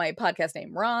 I got my podcast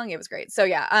name wrong. It was great. So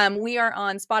yeah, we are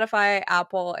on Spotify,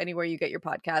 Apple, anywhere you get your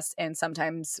podcasts. And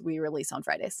sometimes we release on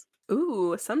Fridays.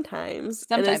 Ooh, sometimes.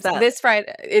 And is Sometimes that this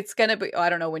Friday, it's going to be, I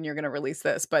don't know when you're going to release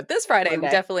this, but this Friday,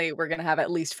 Monday? we're going to have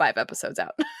at least 5 episodes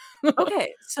out.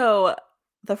 Okay, so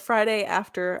the Friday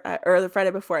after or the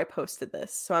Friday before I posted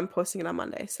this. So I'm posting it on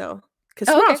Monday. So because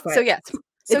Oh, tomorrow's okay. So Friday. yeah.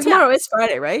 So Tomorrow is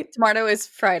Friday, right? Tomorrow is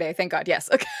Friday. Thank God. Yes.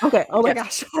 Okay. Okay. Oh my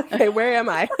Yes. gosh. Okay, where am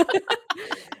I?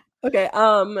 Okay.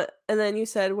 And then you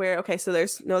said where? Okay, so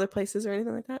there's no other places or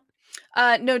anything like that.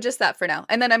 No, just that for now.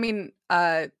 And then I mean,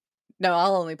 No,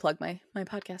 I'll only plug my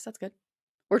podcast. That's good.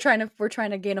 We're trying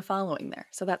to gain a following there,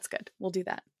 so that's good. We'll do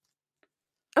that.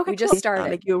 Okay, we just started.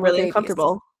 Make you really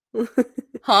uncomfortable.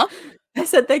 Huh? I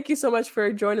said thank you so much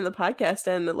for joining the podcast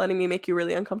and letting me make you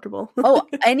really uncomfortable. Oh,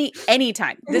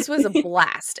 anytime. This was a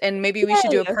blast, and maybe we should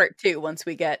do a part 2 once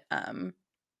we get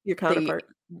your counterpart.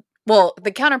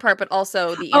 The counterpart, but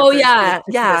also the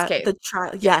the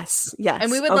trial. Yes.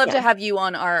 And we would love to have you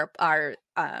on our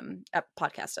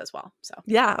podcast as well. So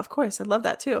yeah, of course, I'd love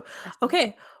that too.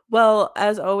 Okay, well,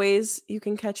 as always, you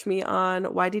can catch me on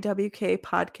YDWK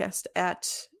podcast at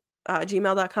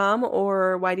gmail.com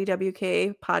or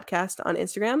YDWK podcast on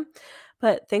Instagram.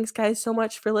 But thanks, guys, so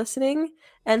much for listening.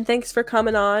 And thanks for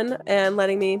coming on and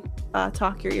letting me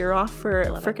talk your ear off for a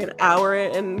freaking hour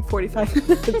and 45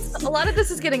 minutes. A lot of this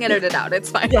is getting edited out. It's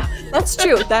fine. Yeah, that's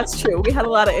true. That's true. We had a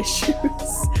lot of issues.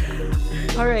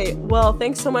 All right. Well,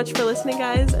 thanks so much for listening,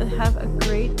 guys, and have a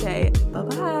great day.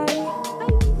 Bye-bye.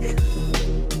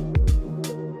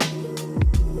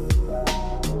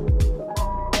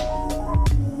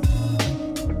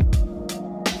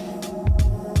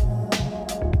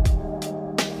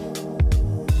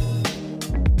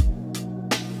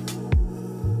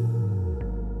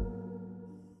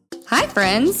 Hi,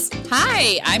 friends.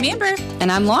 Hi, I'm Amber.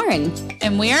 And I'm Lauren.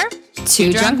 And we're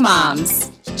Two Drunk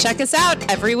Moms. Check us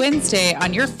out every Wednesday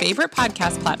on your favorite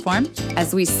podcast platform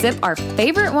as we sip our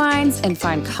favorite wines and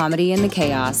find comedy in the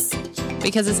chaos.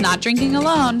 Because it's not drinking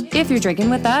alone if you're drinking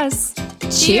with us.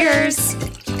 Cheers.